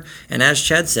other. And as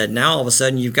Chad said, now all of a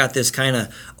sudden you've got this kind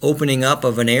of opening up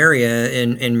of an area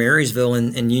in Marysville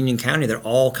and Union County that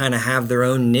all kind of have their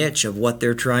own niche of what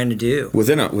they're trying to do.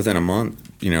 Within a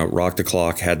month, Rock the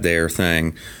Clock had their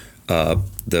thing.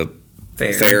 The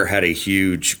Fair had a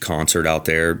huge concert out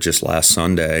there just last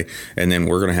Sunday, and then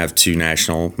we're going to have 3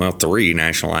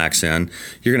 national acts in.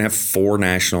 You're going to have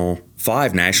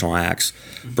 5 national acts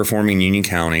performing Union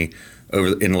County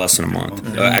in less than a month.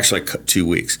 Mm-hmm. Actually, 2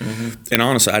 weeks. Mm-hmm. And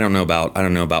honestly, I don't know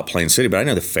about Plain City, but I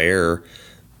know the Fair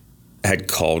had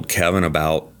called Kevin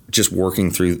about just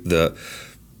working through the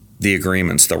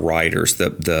agreements, the writers,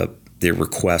 the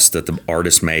requests that the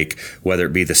artists make, whether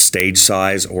it be the stage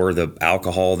size or the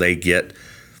alcohol they get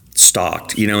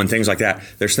stocked, and things like that.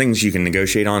 There's things you can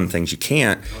negotiate on and things you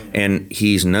can't. And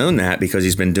he's known that because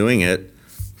he's been doing it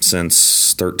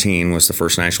since 2013 was the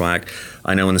first national act.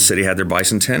 I know when the city had their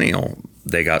bicentennial,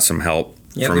 they got some help.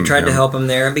 Yeah, we tried to help them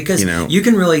there because you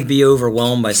can really be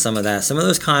overwhelmed by some of that. Some of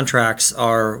those contracts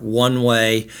are one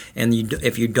way, and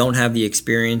if you don't have the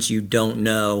experience, you don't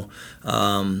know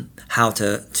how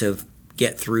to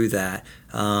get through that.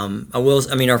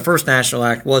 Our first national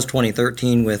act was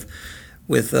 2013 with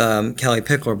Kelly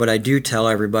Pickler, but I do tell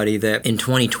everybody that in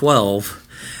 2012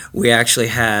 we actually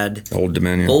had Old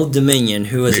Dominion,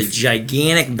 who is a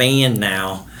gigantic band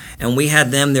now. And we had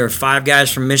them. There were 5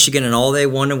 guys from Michigan, and all they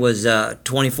wanted was a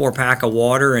 24-pack of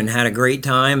water, and had a great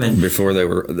time. And before they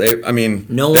weren't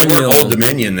Old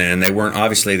Dominion then. They weren't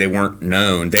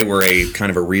known. They were a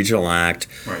kind of a regional act,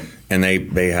 right? And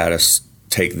they had us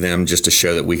take them just to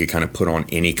show that we could kind of put on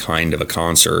any kind of a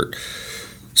concert.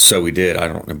 So we did. I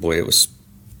don't know, boy, it was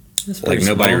like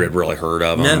nobody had really heard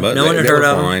of them, but no one had heard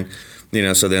of fine.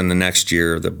 them. So then the next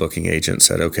year, the booking agent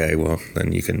said, "Okay, well,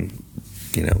 then you can,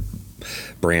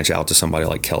 branch out to somebody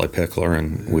like Kelly Pickler,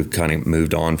 and we've kind of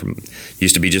moved on from,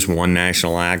 used to be just one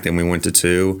national act, and we went to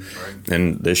two. Right.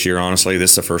 And this year, honestly,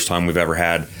 this is the first time we've ever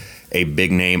had a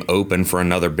big name open for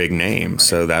another big name. Right.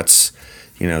 So that's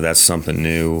something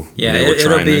new. Yeah, we're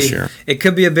trying this year. It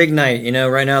could be a big night.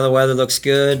 Right now the weather looks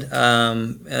good.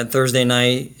 Thursday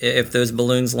night, if those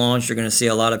balloons launch, you're going to see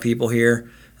a lot of people here,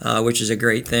 which is a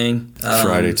great thing.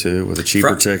 Friday too, with a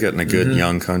cheaper ticket and a good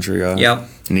young country guy. Yep.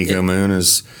 Nico Moon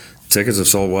tickets have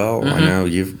sold well. I know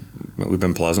we've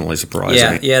been pleasantly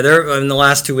surprised. Yeah. They're in the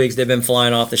last 2 weeks they've been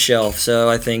flying off the shelf. So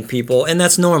I think people, and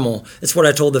that's normal. It's what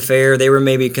I told the fair. They were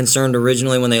maybe concerned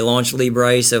originally when they launched Lee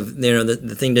Brice of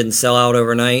the thing didn't sell out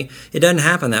overnight. It doesn't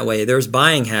happen that way. There's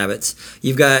buying habits.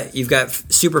 You've got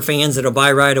super fans that'll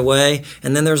buy right away,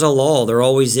 and then there's a lull. There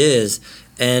always is.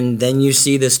 And then you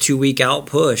see this 2 week out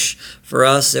push. For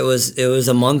us, it was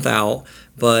a month out.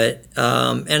 But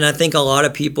and I think a lot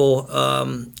of people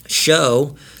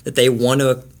show that they want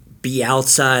to be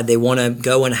outside. They want to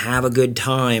go and have a good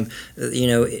time.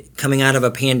 Coming out of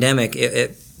a pandemic,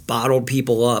 it bottled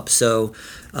people up. So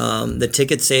the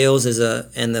ticket sales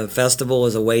and the festival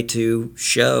is a way to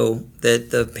show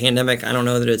that the pandemic, I don't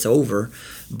know that it's over,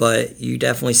 but you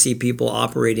definitely see people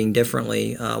operating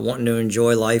differently, wanting to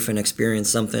enjoy life and experience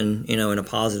something, in a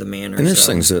positive manner. And there's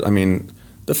things that,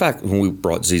 the fact when we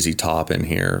brought ZZ Top in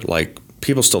here, like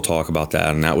people still talk about that,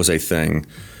 and that was a thing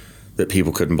that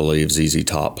people couldn't believe ZZ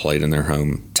Top played in their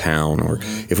hometown. Or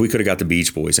if we could have got the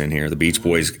Beach Boys in here, the Beach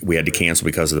Boys we had to cancel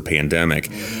because of the pandemic,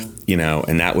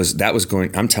 and that was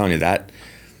going. I'm telling you that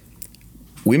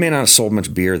we may not have sold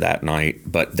much beer that night,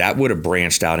 but that would have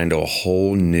branched out into a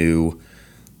whole new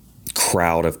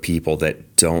crowd of people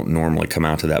that don't normally come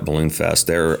out to that balloon fest.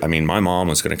 My mom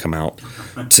was going to come out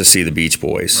to see the Beach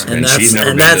Boys, and she's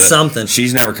never something.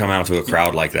 She's never come out to a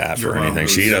crowd like that for anything.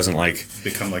 She doesn't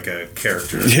become like a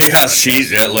character. Yeah,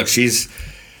 she's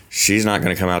not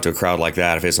going to come out to a crowd like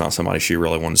that if it's not somebody she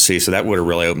really wanted to see. So that would have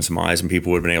really opened some eyes, and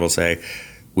people would have been able to say,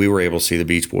 we were able to see the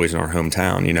Beach Boys in our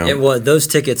hometown. It was those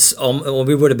tickets.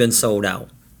 We would have been sold out.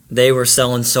 They were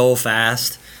selling so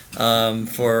fast.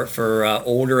 For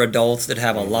older adults that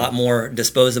have a lot more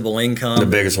disposable income. The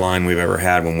biggest line we've ever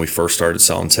had when we first started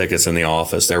selling tickets in the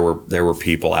office, there were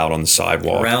people out on the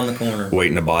sidewalk around the corner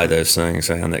waiting to buy those things,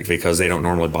 and because they don't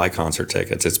normally buy concert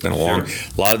tickets. It's been a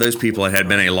lot of those people, it had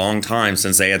been a long time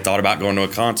since they had thought about going to a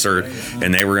concert,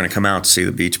 and they were going to come out to see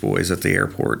the Beach Boys at the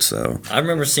airport. So I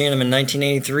remember seeing them in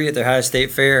 1983 at the Ohio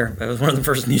State Fair. It was one of the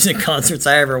first music concerts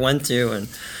I ever went to, and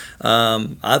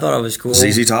I thought it was cool.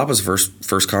 ZZ Top was the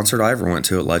first concert I ever went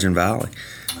to at Legend Valley,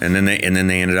 and then they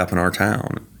ended up in our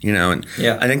town. And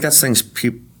I think that's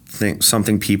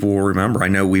something people will remember. I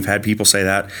know we've had people say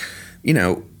that.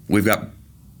 We've got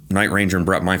Night Ranger and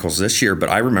Bret Michaels this year, but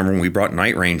I remember when we brought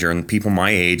Night Ranger and people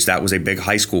my age, that was a big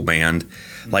high school band.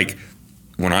 Like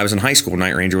when I was in high school,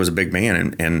 Night Ranger was a big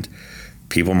band, and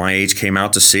people my age came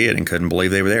out to see it and couldn't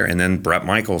believe they were there. And then Bret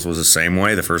Michaels was the same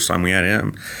way the first time we had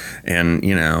him. And,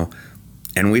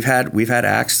 and we've had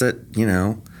acts that,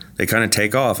 they kind of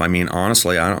take off.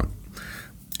 Honestly,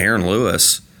 Aaron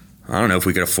Lewis, I don't know if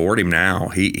we could afford him now.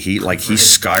 He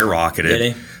skyrocketed.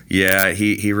 Did he? Yeah,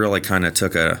 he really kind of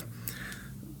took a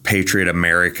Patriot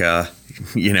America,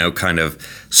 kind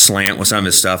of slant with some of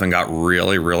his stuff and got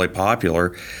really, really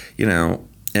popular,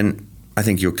 and I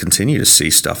think you'll continue to see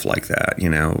stuff like that,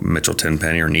 Mitchell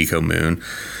Tenpenny or Nico Moon.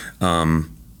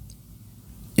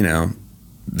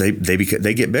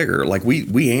 They get bigger. Like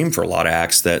we aim for a lot of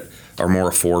acts that are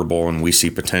more affordable and we see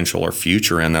potential or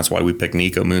future in. That's why we picked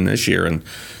Nico Moon this year, and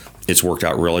it's worked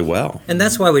out really well. And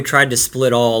that's why we tried to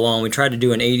split all along. We tried to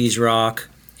do an 80s rock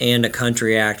and a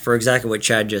country act for exactly what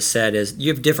Chad just said. Is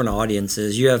you have different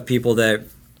audiences. You have people that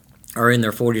are in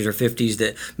their 40s or 50s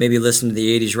that maybe listened to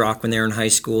the 80s rock when they were in high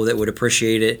school that would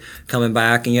appreciate it coming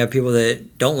back. And you have people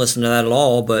that don't listen to that at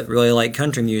all but really like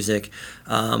country music.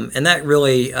 And that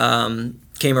really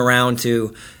came around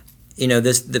to,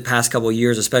 the past couple of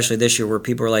years, especially this year, where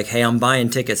people are like, hey, I'm buying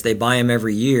tickets. They buy them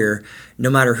every year, no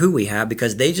matter who we have,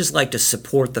 because they just like to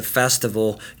support the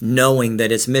festival, knowing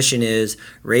that its mission is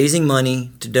raising money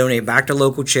to donate back to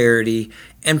local charity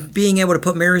and being able to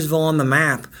put Marysville on the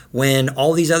map when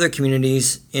all these other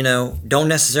communities, don't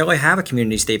necessarily have a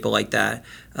community staple like that.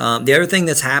 The other thing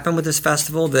that's happened with this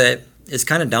festival that is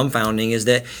kind of dumbfounding is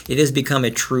that it has become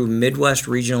a true Midwest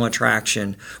regional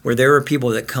attraction where there are people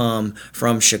that come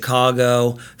from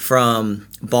Chicago, from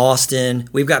Boston.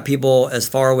 We've got people as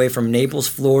far away from Naples,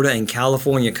 Florida, and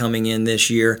California coming in this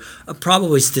year,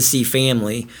 probably to see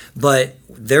family, but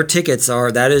their tickets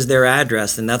that is their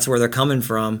address, and that's where they're coming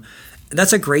from.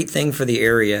 That's a great thing for the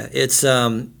area. It's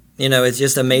It's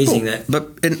just amazing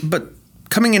But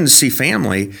coming in to see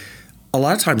family, a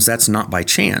lot of times that's not by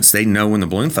chance. They know when the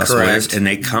balloon festival is, and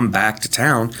they come back to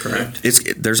town. Correct.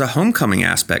 There's a homecoming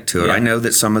aspect to it. Yeah. I know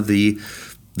that some of the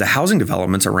housing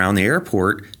developments around the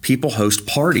airport, people host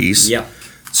parties. Yeah.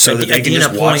 So that they can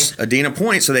just watch Adena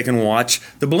Point, so they can watch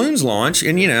the balloons launch,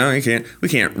 and we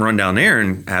can't run down there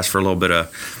and ask for a little bit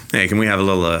of, hey, can we have a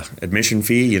little admission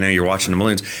fee? You're watching the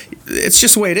balloons. It's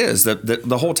just the way it is.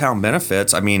 The whole town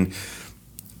benefits. I mean,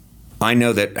 I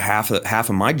know that half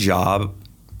of my job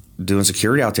doing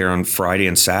security out there on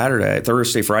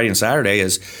Thursday, Friday, and Saturday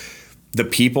is the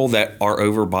people that are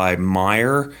over by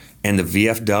Meyer and the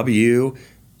VFW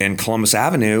and Columbus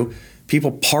Avenue.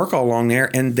 People park all along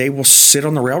there, and they will sit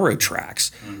on the railroad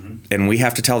tracks. Mm-hmm. And we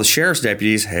have to tell the sheriff's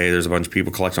deputies, hey, there's a bunch of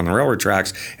people collected on the railroad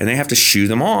tracks, and they have to shoo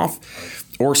them off.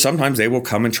 Or sometimes they will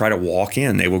come and try to walk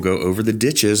in. They will go over the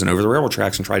ditches and over the railroad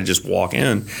tracks and try to just walk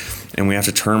in, and we have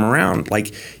to turn them around.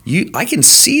 I can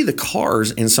see the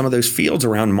cars in some of those fields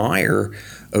around Meyer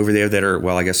over there that are,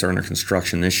 well, I guess they're under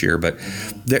construction this year, but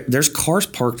there's cars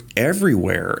parked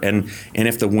everywhere. And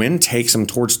if the wind takes them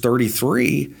towards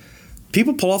 33,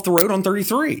 people pull off the road on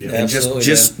 33 and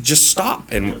just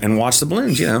stop and watch the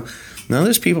balloons. None of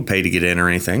those people pay to get in or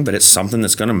anything, but it's something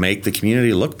that's going to make the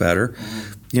community look better.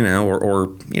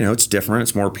 Or it's different.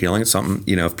 It's more appealing. It's something,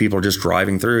 if people are just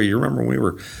driving through. You remember when we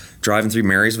were driving through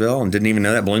Marysville and didn't even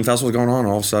know that balloon festival was going on.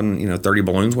 All of a sudden, 30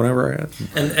 balloons, whatever.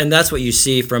 And that's what you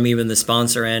see from even the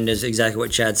sponsor end is exactly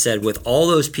what Chad said. With all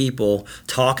those people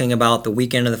talking about the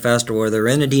weekend of the festival, whether they're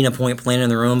in Adena Point planning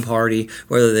their own party,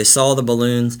 whether they saw the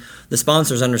balloons, the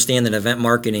sponsors understand that event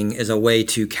marketing is a way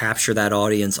to capture that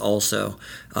audience also.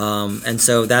 And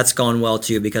so that's gone well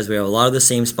too, because we have a lot of the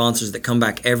same sponsors that come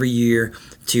back every year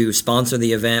to sponsor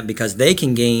the event because they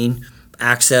can gain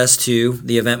access to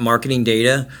the event marketing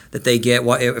data that they get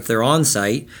if they're on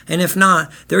site. And if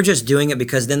not, they're just doing it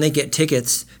because then they get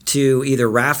tickets to either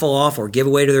raffle off or give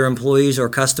away to their employees or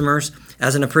customers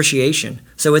as an appreciation.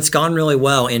 So it's gone really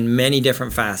well in many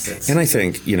different facets. And I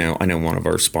think, I know one of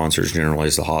our sponsors generally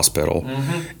is the hospital.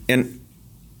 Mm-hmm. And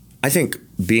I think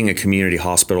being a community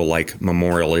hospital like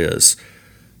Memorial is,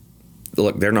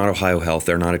 look, they're not Ohio Health,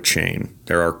 they're not a chain.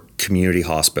 They're our community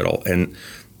hospital. And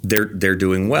they're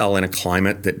doing well in a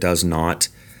climate that does not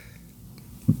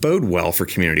bode well for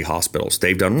community hospitals.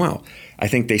 They've done well. I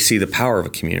think they see the power of a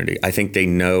community. I think they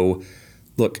know,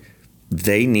 look,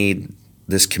 they need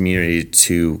this community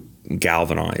to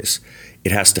galvanize.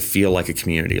 It has to feel like a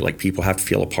community. Like people have to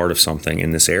feel a part of something in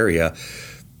this area.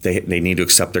 They need to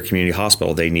accept their community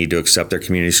hospital. They need to accept their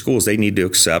community schools. They need to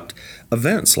accept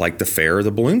events like the fair or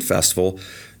the balloon festival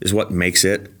is what makes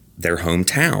it their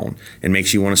hometown and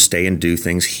makes you want to stay and do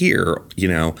things here,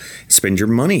 spend your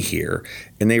money here.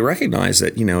 And they recognize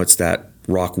that, it's that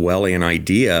Rockwellian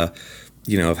idea,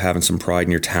 of having some pride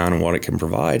in your town and what it can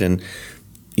provide. And,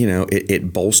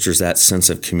 it bolsters that sense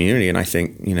of community. And I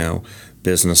think,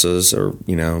 businesses or,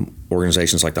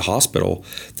 organizations like the hospital,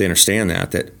 they understand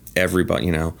that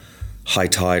everybody, high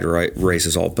tide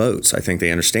raises all boats. I think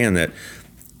they understand that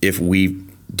if we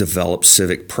develop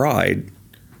civic pride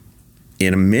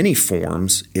in many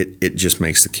forms, it just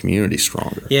makes the community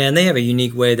stronger. Yeah, and they have a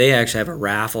unique way. They actually have a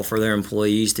raffle for their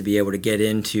employees to be able to get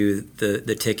into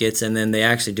the tickets, and then they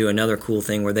actually do another cool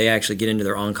thing where they actually get into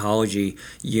their oncology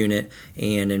unit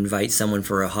and invite someone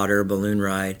for a hot air balloon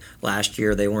ride. Last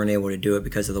year, they weren't able to do it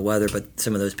because of the weather, but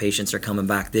some of those patients are coming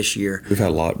back this year. We've had a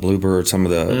lot. Bluebird, some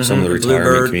of the retirement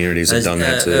Bluebird, communities have done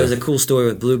that too. There was a cool story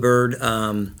with Bluebird.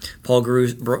 Paul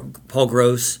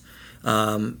Gross.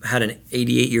 Had an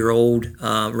 88-year-old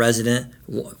resident,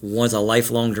 was a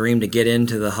lifelong dream to get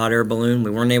into the hot air balloon.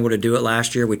 We weren't able to do it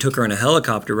last year. We took her on a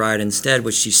helicopter ride instead,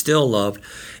 which she still loved,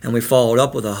 and we followed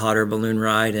up with a hot air balloon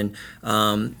ride. And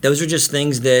those are just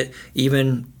things that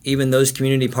even those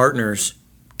community partners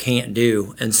can't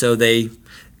do. And so they,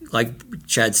 like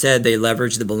Chad said, they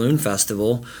leverage the balloon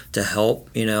festival to help,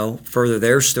 further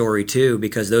their story too,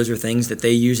 because those are things that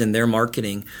they use in their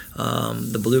marketing.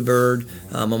 The Bluebird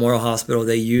Memorial Hospital,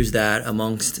 they use that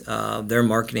amongst their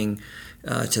marketing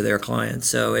to their clients.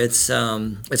 So it's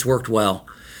worked well.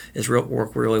 It's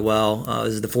worked really well.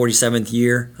 This is the 47th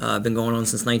year. Been going on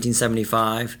since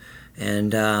 1975.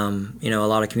 And, a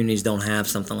lot of communities don't have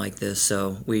something like this.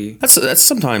 So That's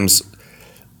sometimes,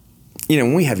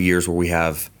 when we have years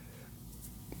where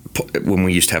when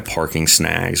we used to have parking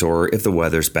snags, or if the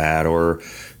weather's bad, or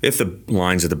if the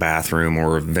lines at the bathroom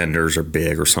or vendors are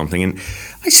big or something, and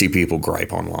I see people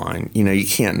gripe online. You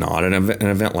can't not. An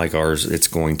event like ours, it's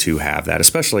going to have that,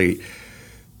 especially,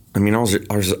 ours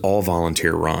is all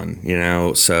volunteer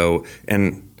run, so,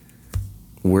 and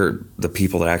we're the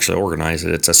people that actually organize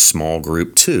it. It's a small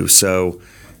group too. So,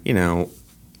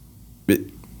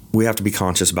 we have to be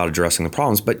conscious about addressing the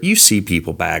problems, but you see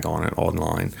people bag on it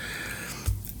online.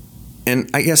 And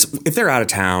I guess if they're out of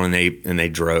town and they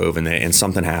drove and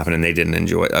something happened and they didn't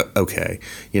enjoy it, okay,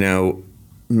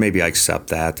 maybe I accept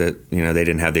that they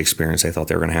didn't have the experience they thought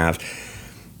they were going to have.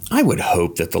 I would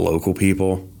hope that the local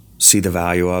people see the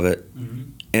value of it. Mm-hmm.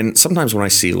 And sometimes when I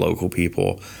see local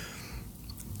people,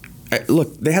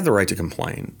 look, they have the right to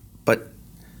complain, but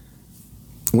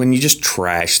when you just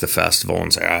trash the festival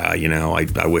and say,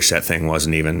 I wish that thing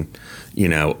wasn't even,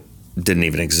 didn't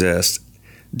even exist.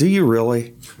 Do you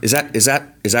really? Is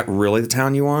that really the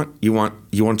town you want? You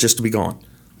want just to be gone?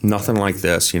 Nothing like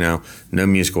this, no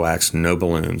musical acts, no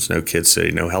balloons, no Kid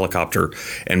City, no helicopter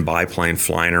and biplane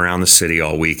flying around the city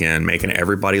all weekend, making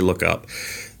everybody look up.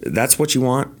 That's what you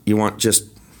want? You want just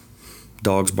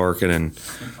dogs barking and,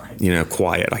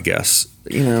 quiet, I guess.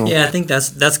 Yeah, I think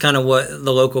that's kind of what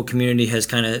the local community has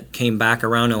kind of came back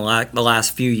around in the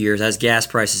last few years as gas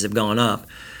prices have gone up.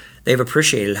 They've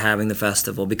appreciated having the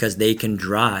festival because they can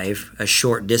drive a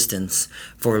short distance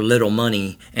for little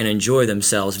money and enjoy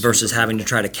themselves versus having to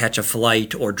try to catch a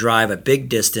flight or drive a big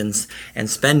distance and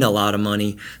spend a lot of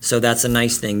money. So that's a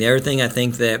nice thing. The other thing I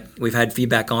think that we've had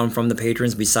feedback on from the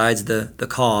patrons, besides the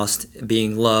cost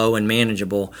being low and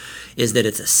manageable, is that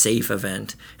it's a safe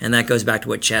event. And that goes back to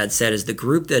what Chad said, is the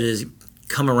group that is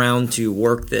come around to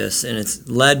work this, and it's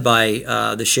led by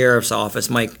the sheriff's office,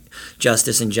 Mike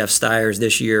Justice and Jeff Stiers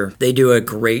this year. They do a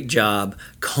great job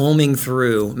combing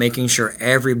through, making sure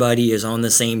everybody is on the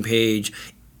same page.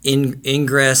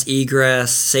 Ingress,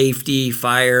 egress, safety,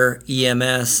 fire,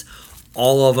 EMS,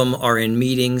 all of them are in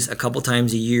meetings a couple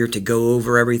times a year to go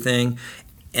over everything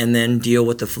and then deal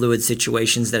with the fluid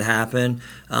situations that happen.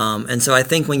 And so I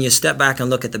think when you step back and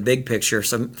look at the big picture,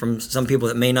 from some people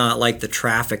that may not like the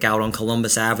traffic out on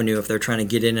Columbus Avenue if they're trying to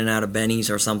get in and out of Benny's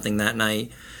or something that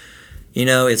night,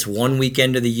 it's one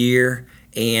weekend of the year,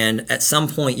 and at some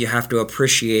point you have to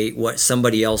appreciate what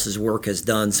somebody else's work has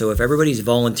done. So if everybody's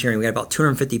volunteering, we got about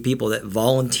 250 people that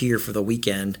volunteer for the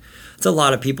weekend. It's a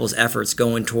lot of people's efforts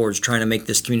going towards trying to make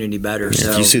this community better.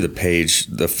 So if you see the page,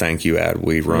 the thank you ad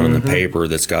we run in the paper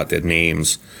that's got the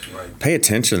names, pay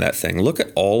attention to that thing. Look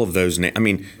at all of those names. I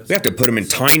mean, we have to put them in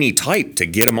tiny type to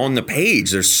get them on the page.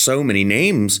 There's so many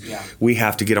names we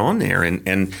have to get on there.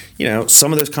 And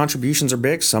some of those contributions are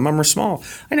big, some of them are small.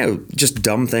 I know just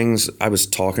dumb things. I was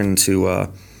talking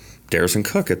to Darrison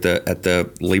Cook at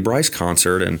the Lee Brice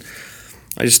concert, and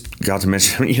I just got to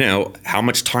mention, how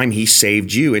much time he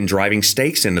saved you in driving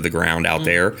stakes into the ground out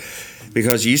there,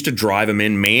 because you used to drive them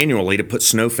in manually to put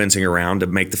snow fencing around to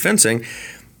make the fencing,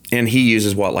 and he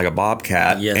uses like a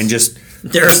bobcat and just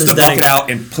puts the bucket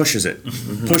out and pushes it,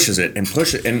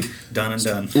 and done and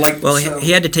done.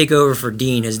 He had to take over for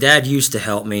Dean. His dad used to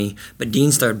help me, but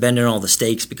Dean started bending all the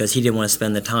stakes because he didn't want to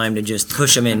spend the time to just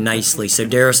push them in nicely. So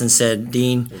Darrison said,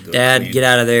 "Dean, Dad, get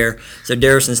out of there." So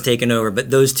Darrison's taken over, but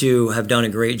those two have done a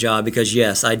great job because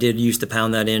yes, I did used to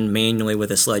pound that in manually with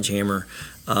a sledgehammer.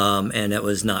 And it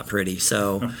was not pretty.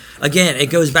 So, again, it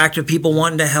goes back to people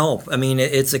wanting to help. I mean,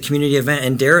 it's a community event,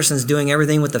 and Darrison's doing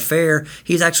everything with the fair.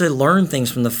 He's actually learned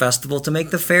things from the festival to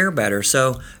make the fair better.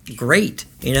 So, great.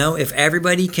 If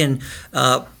everybody can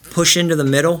push into the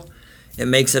middle, it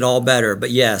makes it all better.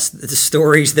 But yes, the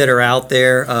stories that are out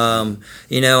there, I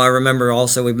remember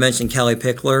also we mentioned Kelly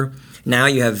Pickler. Now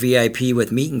you have VIP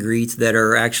with meet and greets that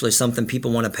are actually something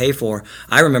people want to pay for.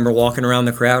 I remember walking around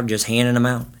the crowd just handing them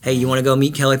out. Hey, you want to go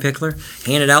meet Kelly Pickler?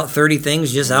 Handed out 30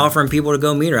 things, just offering people to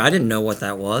go meet her. I didn't know what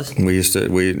that was.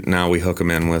 Now we hook them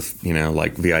in with,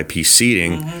 like VIP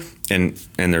seating, and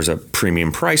there's a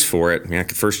premium price for it.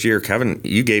 The first year, Kevin,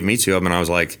 you gave me two of them, and I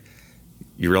was like,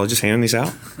 you really just handing these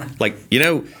out?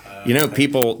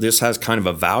 People, this has kind of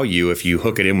a value if you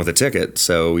hook it in with a ticket.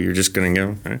 So you're just going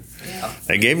to go,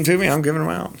 they gave them to me, I'm giving them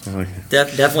out.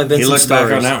 Definitely been he some looks stories.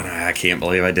 back on that one, I can't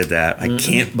believe I did that. I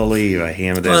can't believe I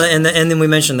handed this. Well, and then we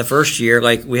mentioned the first year,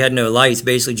 we had no lights.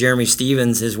 Basically, Jeremy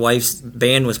Stevens, his wife's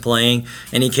band was playing,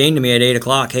 and he came to me at 8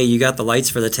 o'clock. Hey, you got the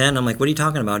lights for the tent? I'm like, what are you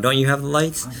talking about? Don't you have the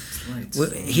lights?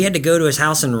 Lights. He had to go to his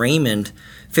house in Raymond.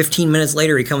 15 minutes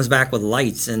later, he comes back with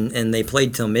lights, and they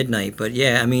played till midnight. But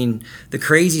yeah, I mean, the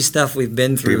crazy stuff we've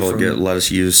been through. People let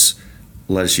us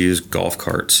use golf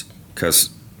carts because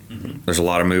There's a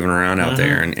lot of moving around out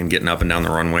there and getting up and down the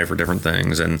runway for different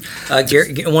things. And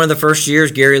one of the first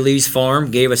years, Gary Lee's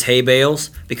farm gave us hay bales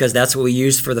because that's what we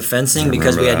used for the fencing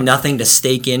because we had nothing to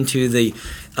stake into the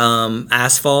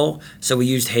asphalt. So we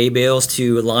used hay bales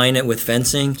to line it with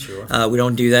fencing. Sure. We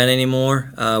don't do that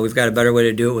anymore. We've got a better way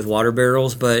to do it with water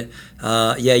barrels. But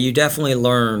yeah, you definitely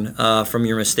learn from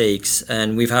your mistakes.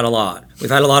 And we've had a lot.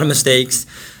 We've had a lot of mistakes.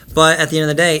 But at the end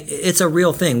of the day, it's a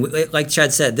real thing. Like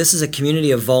Chad said, this is a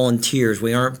community of volunteers.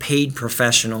 We aren't paid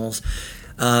professionals.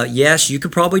 Yes, you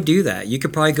could probably do that. You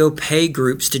could probably go pay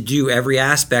groups to do every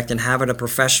aspect and have it a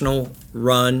professional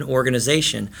run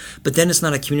organization. But then it's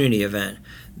not a community event.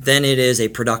 Then it is a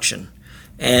production.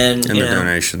 And the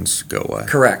donations go away.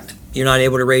 Correct. You're not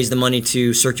able to raise the money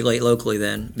to circulate locally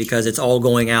then because it's all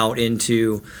going out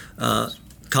into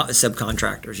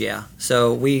subcontractors, yeah.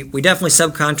 So we definitely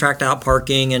subcontract out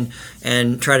parking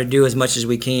and try to do as much as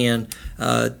we can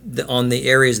on the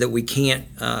areas that we can't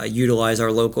utilize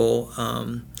our local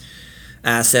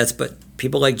assets. But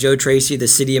people like Joe Tracy, the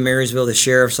city of Marysville, the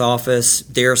sheriff's office,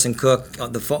 Darrison Cook,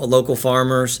 the local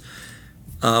farmers,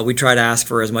 we try to ask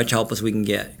for as much help as we can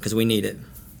get because we need it.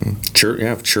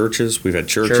 Churches. We've had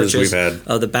churches. We've had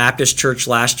the Baptist church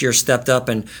last year stepped up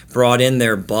and brought in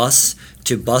their bus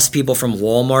to bus people from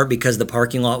Walmart because the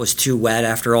parking lot was too wet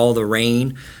after all the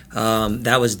rain.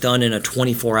 That was done in a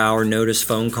 24-hour notice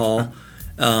phone call.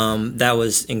 That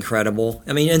was incredible.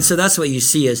 I mean, and so that's what you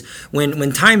see is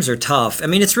when times are tough. I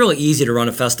mean, it's really easy to run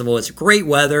a festival. It's great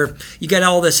weather. You get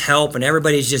all this help and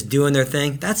everybody's just doing their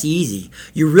thing. That's easy.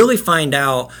 You really find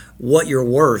out what you're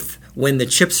worth when the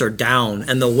chips are down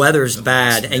and the weather's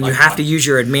bad and you have to use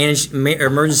your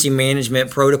emergency management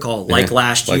protocol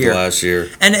last year.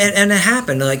 And it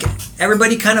happened. Like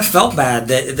everybody kind of felt bad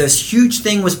that this huge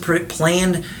thing was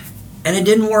planned and it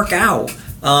didn't work out.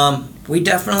 We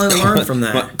definitely learned from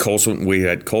that. We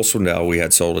had Cole Swindell. We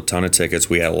had sold a ton of tickets.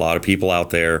 We had a lot of people out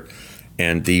there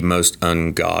and the most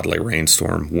ungodly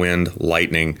rainstorm, wind,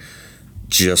 lightning,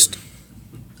 just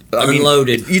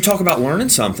unloaded. You talk about learning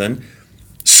something.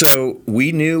 So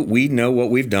we know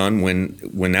what we've done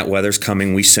when that weather's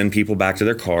coming. We send people back to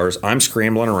their cars. I'm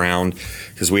scrambling around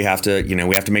because we have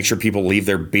to make sure people leave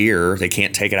their beer. They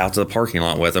can't take it out to the parking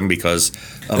lot with them because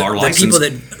of our license. The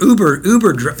people that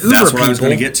Uber That's what I was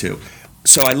going to get to.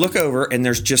 So I look over and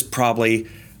there's just probably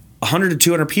 100 to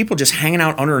 200 people just hanging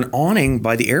out under an awning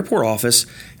by the airport office.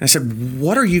 And I said,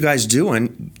 "What are you guys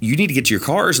doing? You need to get to your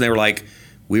cars." And they were like,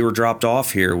 "We were dropped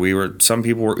off here. Some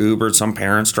people were Ubered, some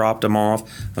parents dropped them off."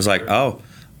 I was like, "Oh,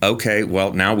 okay.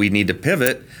 Well, now we need to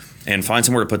pivot and find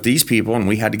somewhere to put these people." And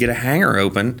we had to get a hangar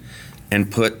open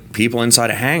and put people inside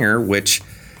a hangar, which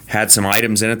had some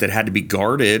items in it that had to be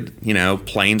guarded,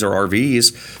 planes or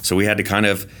RVs. So we had to kind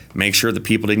of make sure that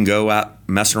people didn't go out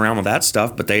messing around with that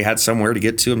stuff, but they had somewhere to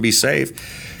get to and be safe.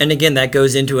 And again, that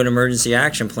goes into an emergency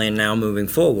action plan now moving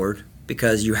forward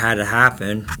because you had it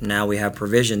happen. Now we have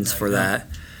provisions for that.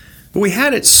 But we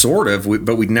had it sort of,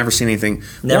 but we'd never seen anything.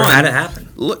 Never had it happen.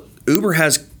 Look, Uber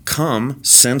has come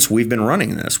since we've been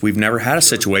running this. We've never had a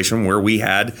situation where we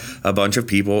had a bunch of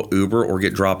people Uber or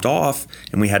get dropped off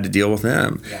and we had to deal with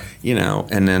them. Yeah.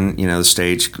 And then, the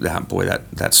stage,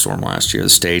 that storm last year, the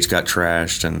stage got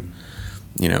trashed and,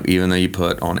 even though you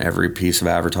put on every piece of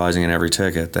advertising and every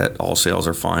ticket that all sales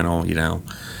are final,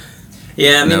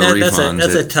 Yeah, I mean,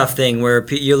 that's a tough thing where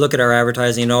you look at our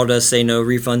advertising and all does say no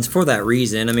refunds for that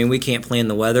reason. I mean, we can't plan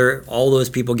the weather. All those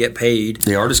people get paid.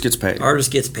 The artist gets paid.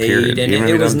 Period. And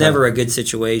it was never a good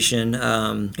situation.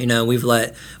 We've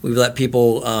let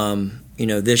people,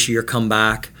 this year come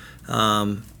back.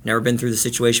 Never been through the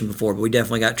situation before, but we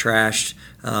definitely got trashed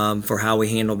for how we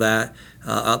handled that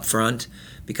up front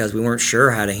because we weren't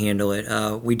sure how to handle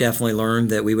it. We definitely learned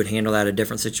that we would handle that a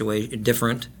different situation,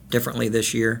 differently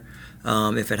this year.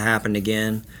 If it happened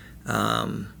again.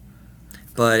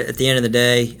 But at the end of the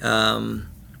day,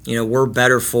 we're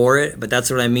better for it. But that's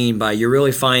what I mean by you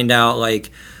really find out like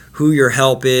who your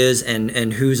help is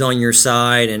and who's on your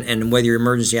side and whether your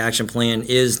emergency action plan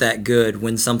is that good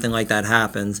when something like that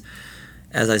happens.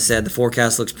 As I said, the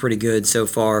forecast looks pretty good so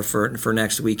far for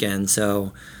next weekend.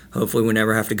 So hopefully we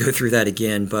never have to go through that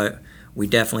again. But we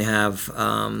definitely have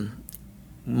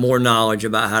more knowledge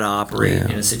about how to operate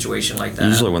in a situation like that.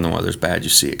 Usually when the weather's bad, you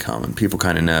see it coming. People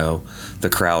kind of know.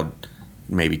 The crowd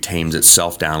maybe tames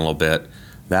itself down a little bit.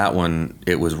 That one,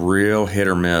 it was real hit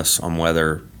or miss on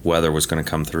whether weather was going to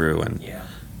come through. And,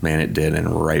 man, it did. And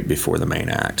right before the main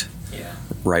act,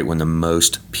 right when the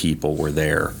most people were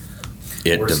there,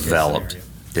 it developed.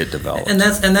 And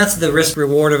that's the risk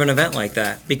reward of an event like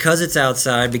that. Because it's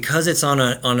outside, because it's on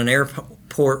an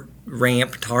airport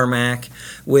ramp, tarmac,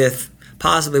 with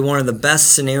possibly one of the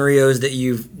best scenarios that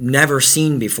you've never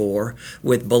seen before,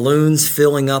 with balloons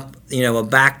filling up, a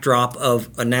backdrop of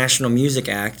a national music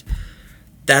act.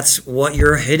 That's what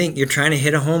you're hitting. You're trying to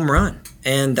hit a home run,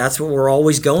 and that's what we're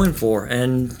always going for.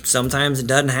 And sometimes it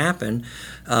doesn't happen.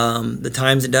 The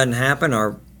times it doesn't happen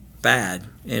are bad,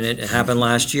 and it happened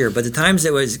last year. But the times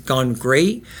it was gone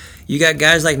great, you got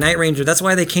guys like Night Ranger. That's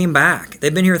why they came back.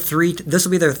 They've been here this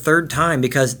will be their third time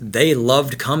because they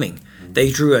loved coming. They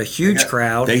drew a huge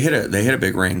crowd. They hit a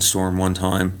big rainstorm one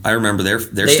time. I remember their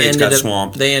stage got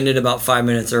swamped. They ended about 5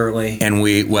 minutes early. And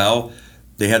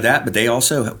they had that, but they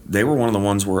were one of the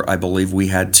ones where I believe we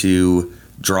had to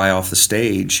dry off the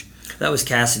stage. That was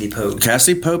Cassidy Pope.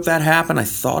 That happened. I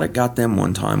thought it got them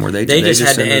one time where they just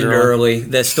had to end early.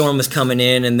 The storm was coming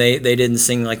in, and they didn't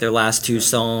sing like their last two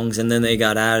songs, and then they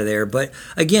got out of there. But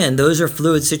again, those are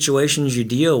fluid situations you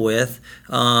deal with,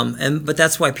 but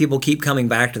that's why people keep coming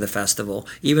back to the festival.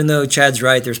 Even though Chad's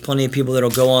right, there's plenty of people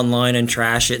that'll go online and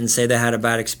trash it and say they had a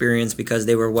bad experience because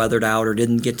they were weathered out or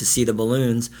didn't get to see the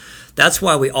balloons. That's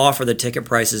why we offer the ticket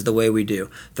prices the way we do.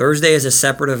 Thursday is a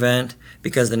separate event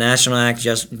because the National Act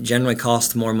just generally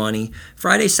costs more money.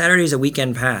 Friday, Saturday is a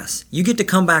weekend pass. You get to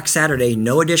come back Saturday,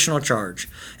 no additional charge.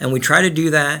 And we try to do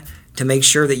that to make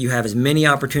sure that you have as many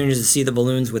opportunities to see the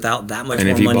balloons without that much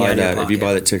more money out of your pocket. If you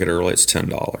buy the ticket early, it's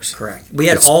 $10. Correct. We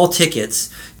had all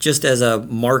tickets, just as a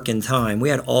mark in time, we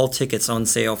had all tickets on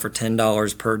sale for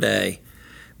 $10 per day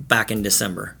back in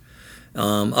December,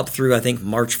 up through, I think,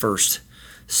 March 1st.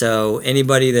 So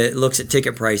anybody that looks at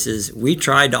ticket prices, we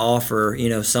tried to offer,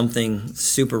 something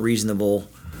super reasonable.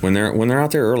 When they're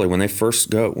out there early, when they first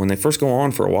go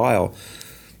on for a while,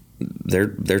 they're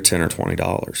 $10 or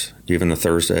 $20. Even the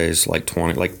Thursdays, like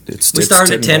 $20. We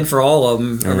started at $10 for all of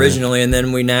them originally, and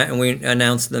then we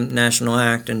announced the National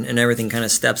Act, and everything kind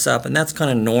of steps up, and that's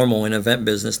kind of normal in event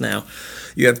business now.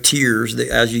 You have tiers that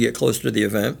as you get closer to the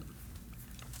event,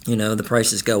 the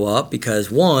prices go up because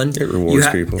one, it rewards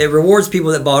people. It rewards people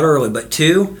that bought early, but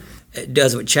two, it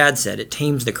does what Chad said. It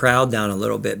tames the crowd down a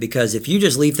little bit because if you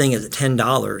just leave things at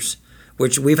 $10,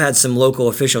 which we've had some local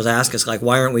officials ask us, like,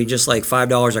 why aren't we just like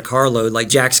 $5 a carload like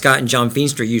Jack Scott and John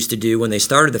Feenstra used to do when they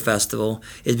started the festival,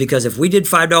 is because if we did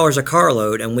 $5 a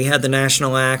carload and we had the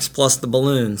national acts plus the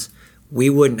balloons,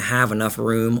 we wouldn't have enough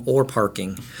room or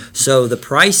parking. So the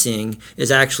pricing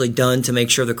is actually done to make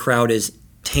sure the crowd is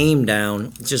tamed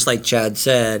down, just like Chad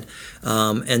said,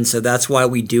 and so that's why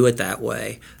we do it that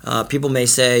way. People may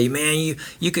say, man,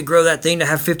 you could grow that thing to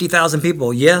have 50,000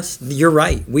 people. Yes, you're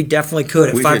right. We definitely could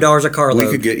at $5 a carload.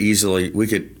 We could get easily,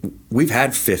 we've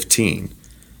had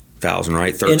 15,000,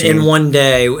 right? 13? In one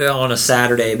day on a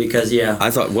Saturday because, I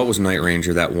thought, what was Night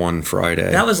Ranger that one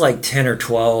Friday? That was like 10 or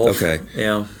 12. Okay.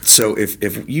 Yeah. So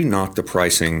if you knock the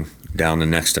pricing down to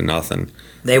next to nothing,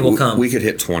 they will come. We could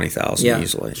hit 20,000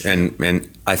 easily, and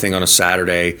I think on a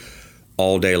Saturday,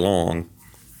 all day long,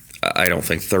 I don't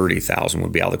think 30,000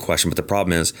 would be out of the question. But the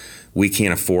problem is, we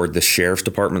can't afford the sheriff's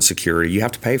department security. You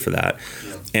have to pay for that,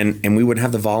 and we wouldn't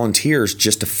have the volunteers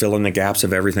just to fill in the gaps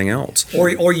of everything else.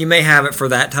 Or you may have it for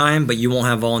that time, but you won't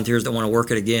have volunteers that want to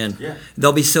work it again. Yeah.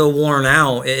 They'll be so worn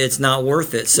out, it's not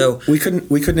worth it. So we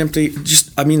couldn't empty.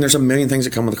 There's a million things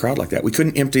that come with a crowd like that. We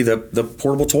couldn't empty the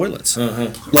portable toilets.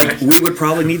 Like we would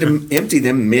probably need to empty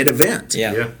them mid-event.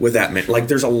 Yeah. With that, like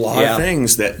there's a lot of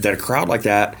things that a crowd like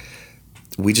that,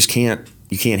 we just can't.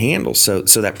 You can't handle. So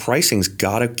that pricing's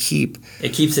got to keep.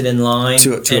 It keeps it in line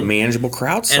to a manageable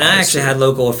crowd size. And I actually had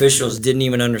local officials didn't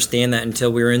even understand that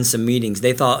until we were in some meetings.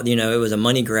 They thought it was a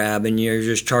money grab and you're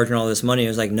just charging all this money. I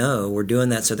was like, no, we're doing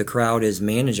that so the crowd is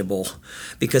manageable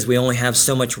because we only have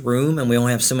so much room and we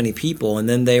only have so many people. And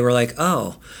then they were like,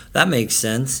 oh, that makes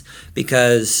sense,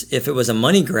 because if it was a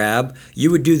money grab,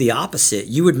 you would do the opposite.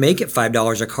 You would make it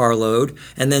 $5 a carload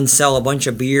and then sell a bunch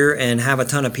of beer and have a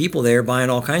ton of people there buying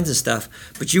all kinds of stuff.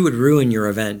 But you would ruin your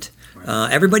event.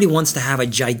 Everybody wants to have a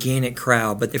gigantic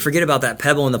crowd, but they forget about that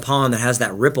pebble in the pond that has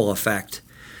that ripple effect.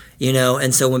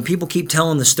 And so when people keep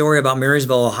telling the story about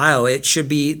Marysville, Ohio, it should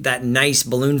be that nice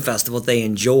balloon festival that they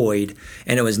enjoyed,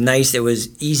 and it was nice, it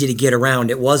was easy to get around.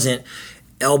 It wasn't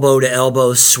elbow to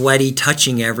elbow, sweaty,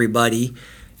 touching everybody.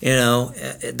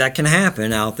 That can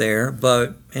happen out there,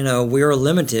 but we're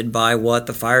limited by what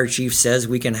the fire chief says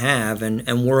we can have,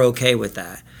 and we're okay with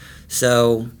that.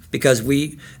 So, because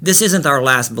this isn't our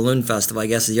last balloon festival, I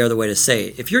guess is the other way to say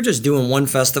it. If you're just doing one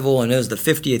festival and it was the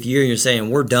 50th year and you're saying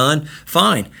we're done,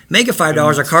 fine. Make it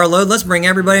 $5 a carload. Let's bring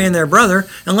everybody and their brother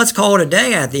and let's call it a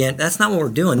day at the end. That's not what we're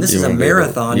doing. This is a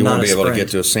marathon, not a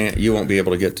sprint. You won't be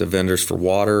able to get to vendors for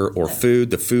water or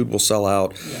food. The food will sell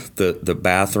out. Yeah. The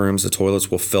bathrooms, the toilets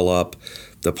will fill up.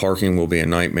 The parking will be a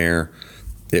nightmare.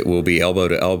 It will be elbow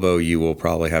to elbow. You will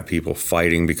probably have people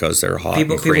fighting because they're hot.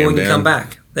 People wouldn't come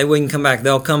back. They wouldn't come back.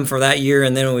 They'll come for that year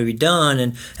and then it will be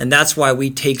done. And that's why we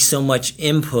take so much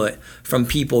input from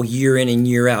people year in and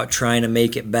year out trying to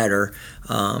make it better.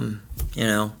 And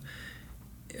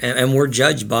we're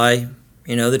judged by,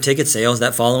 the ticket sales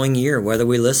that following year, whether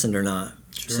we listened or not.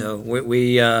 Sure. So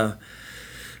we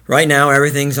right now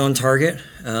everything's on target.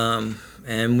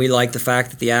 And we like the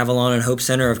fact that the Avalon and Hope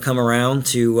Center have come around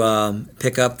to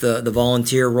pick up the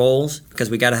volunteer roles, because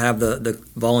we got to have the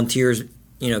volunteers,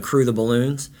 crew the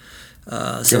balloons.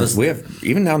 We have,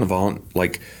 even down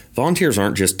to volunteers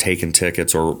aren't just taking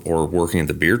tickets or working at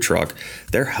the beer truck.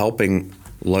 They're helping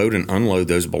load and unload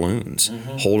those balloons,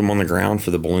 hold them on the ground for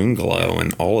the balloon glow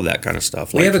and all of that kind of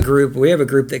stuff. We have a group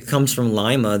that comes from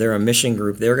Lima. They're a mission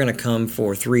group. They're going to come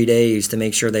for 3 days to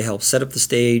make sure they help set up the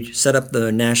stage, set up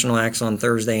the national acts on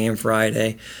Thursday and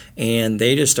Friday, and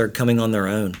they just start coming on their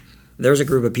own. There's a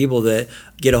group of people that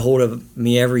get a hold of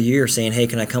me every year saying, "Hey,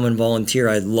 can I come and volunteer?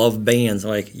 I love bands."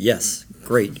 I'm like, "Yes,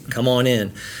 great, come on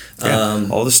in."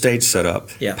 All the stage set up,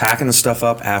 packing the stuff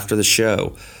up after the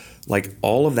show. Like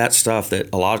all of that stuff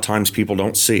that a lot of times people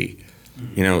don't see.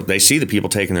 They see the people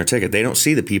taking their ticket. They don't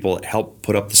see the people that help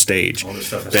put up the stage. All the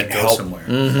stuff has to go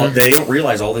somewhere. They don't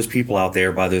realize all those people out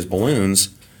there by those balloons,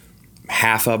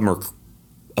 half of them are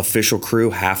official crew,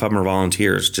 half of them are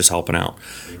volunteers just helping out.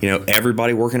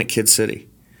 Everybody working at Kid City.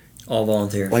 All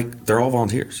volunteers. They're all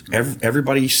volunteers.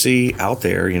 Everybody you see out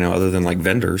there, other than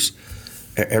vendors,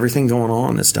 everything going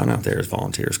on that's done out there is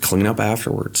volunteers. Clean up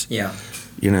afterwards. Yeah.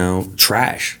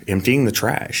 Trash, emptying the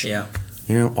trash. Yeah.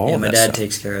 All of that my dad stuff.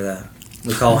 takes care of that.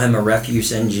 We call him a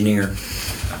refuse engineer.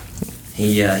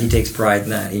 He takes pride in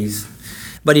that.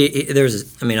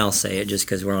 I'll say it just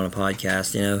because we're on a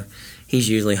podcast, he's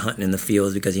usually hunting in the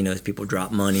fields because he knows people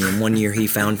drop money. And one year he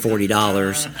found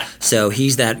 $40. So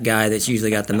he's that guy that's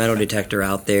usually got the metal detector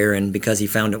out there. And because he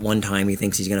found it one time, he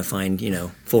thinks he's going to find,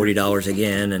 $40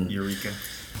 again. And Eureka.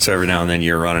 So every now and then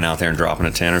you're running out there and dropping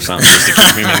a 10 or something just to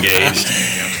keep him engaged.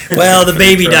 Well, the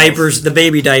baby diapers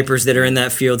that are in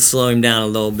that field slow him down a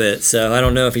little bit. So I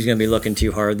don't know if he's going to be looking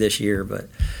too hard this year, but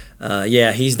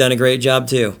he's done a great job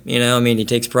too. He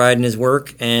takes pride in his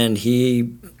work and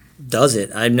he does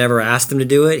it. I've never asked him to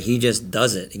do it. He just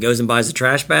does it. He goes and buys the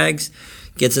trash bags,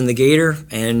 gets in the gator,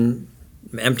 and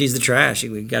empties the trash.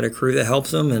 We got a crew that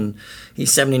helps him, and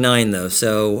he's 79 though,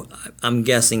 so I'm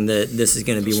guessing that this is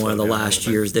going to be one of the last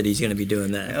years that he's going to be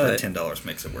doing that. That $10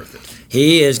 makes it worth it.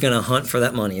 He is going to hunt for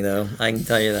that money though. I can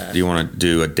tell you that. Do you want to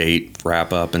do a date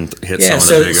wrap up and hit some of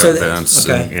the big events?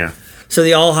 Okay. So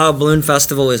the All Ohio Balloon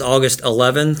Festival is August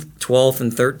 11th, 12th,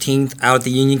 and 13th out at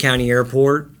the Union County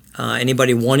Airport.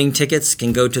 Anybody wanting tickets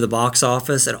can go to the box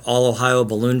office at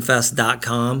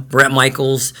allohioballoonfest.com. Brett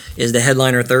Michaels is the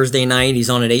headliner Thursday night.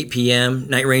 He's on at 8 p.m.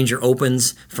 Night Ranger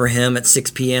opens for him at 6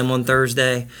 p.m. on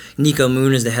Thursday. Nico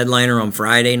Moon is the headliner on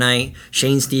Friday night.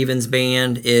 Shane Stevens'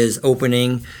 band is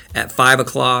opening at 5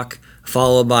 o'clock,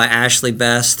 followed by Ashley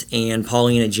Best and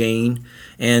Paulina Jane.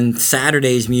 And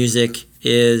Saturday's music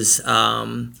is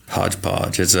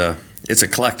Hodgepodge. It's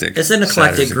eclectic. It's an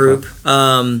eclectic group.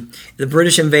 The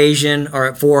British Invasion are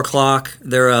at 4 o'clock.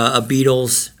 They're a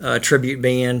Beatles tribute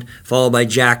band, followed by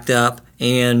Jacked Up,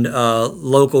 and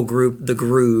local group The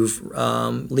Groove.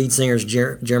 Lead singer is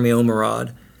Jeremy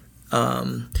Omerod.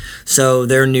 So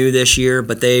they're new this year,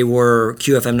 but they were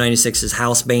QFM 96's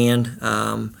house band.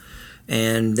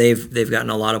 And they've gotten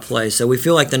a lot of play. So we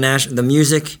feel like the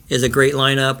music is a great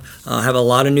lineup. Have a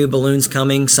lot of new balloons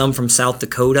coming, some from South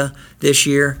Dakota this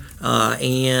year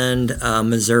and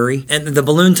Missouri. And the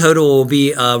balloon total will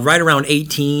be right around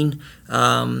 18.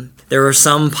 There are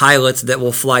some pilots that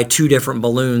will fly 2 different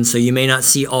balloons, so you may not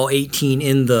see all 18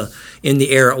 in the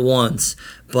air at once.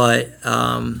 But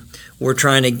we're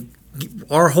trying to.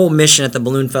 Our whole mission at the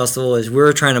Balloon Festival is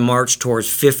we're trying to march towards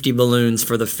 50 balloons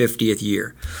for the 50th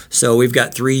year. So we've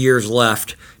got 3 years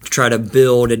left to try to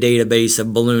build a database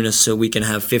of balloonists so we can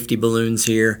have 50 balloons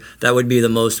here. That would be the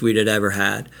most we'd ever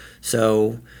had.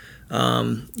 So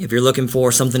if you're looking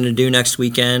for something to do next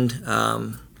weekend,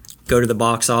 go to the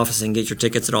box office and get your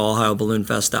tickets at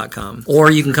allohioballoonfest.com.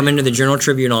 Or you can come into the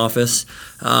Journal-Tribune office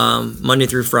Monday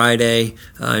through Friday,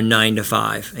 9 to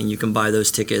 5, and you can buy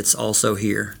those tickets also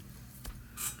here.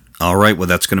 All right, well,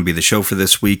 that's going to be the show for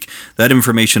this week. That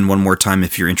information, one more time,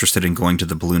 if you're interested in going to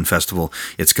the Balloon Festival,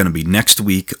 it's going to be next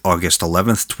week, August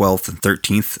 11th, 12th, and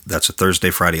 13th. That's a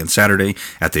Thursday, Friday, and Saturday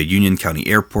at the Union County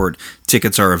Airport.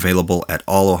 Tickets are available at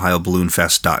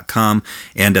allohioballoonfest.com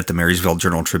and at the Marysville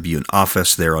Journal-Tribune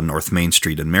office there on North Main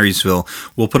Street in Marysville.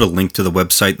 We'll put a link to the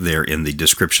website there in the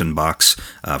description box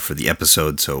for the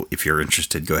episode, so if you're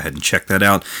interested, go ahead and check that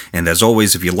out. And as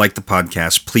always, if you like the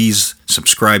podcast, please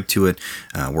subscribe to it.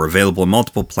 We're available on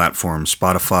multiple platforms,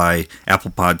 Spotify,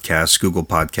 Apple Podcasts, Google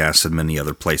Podcasts, and many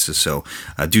other places. So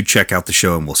do check out the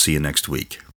show, and we'll see you next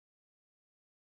week.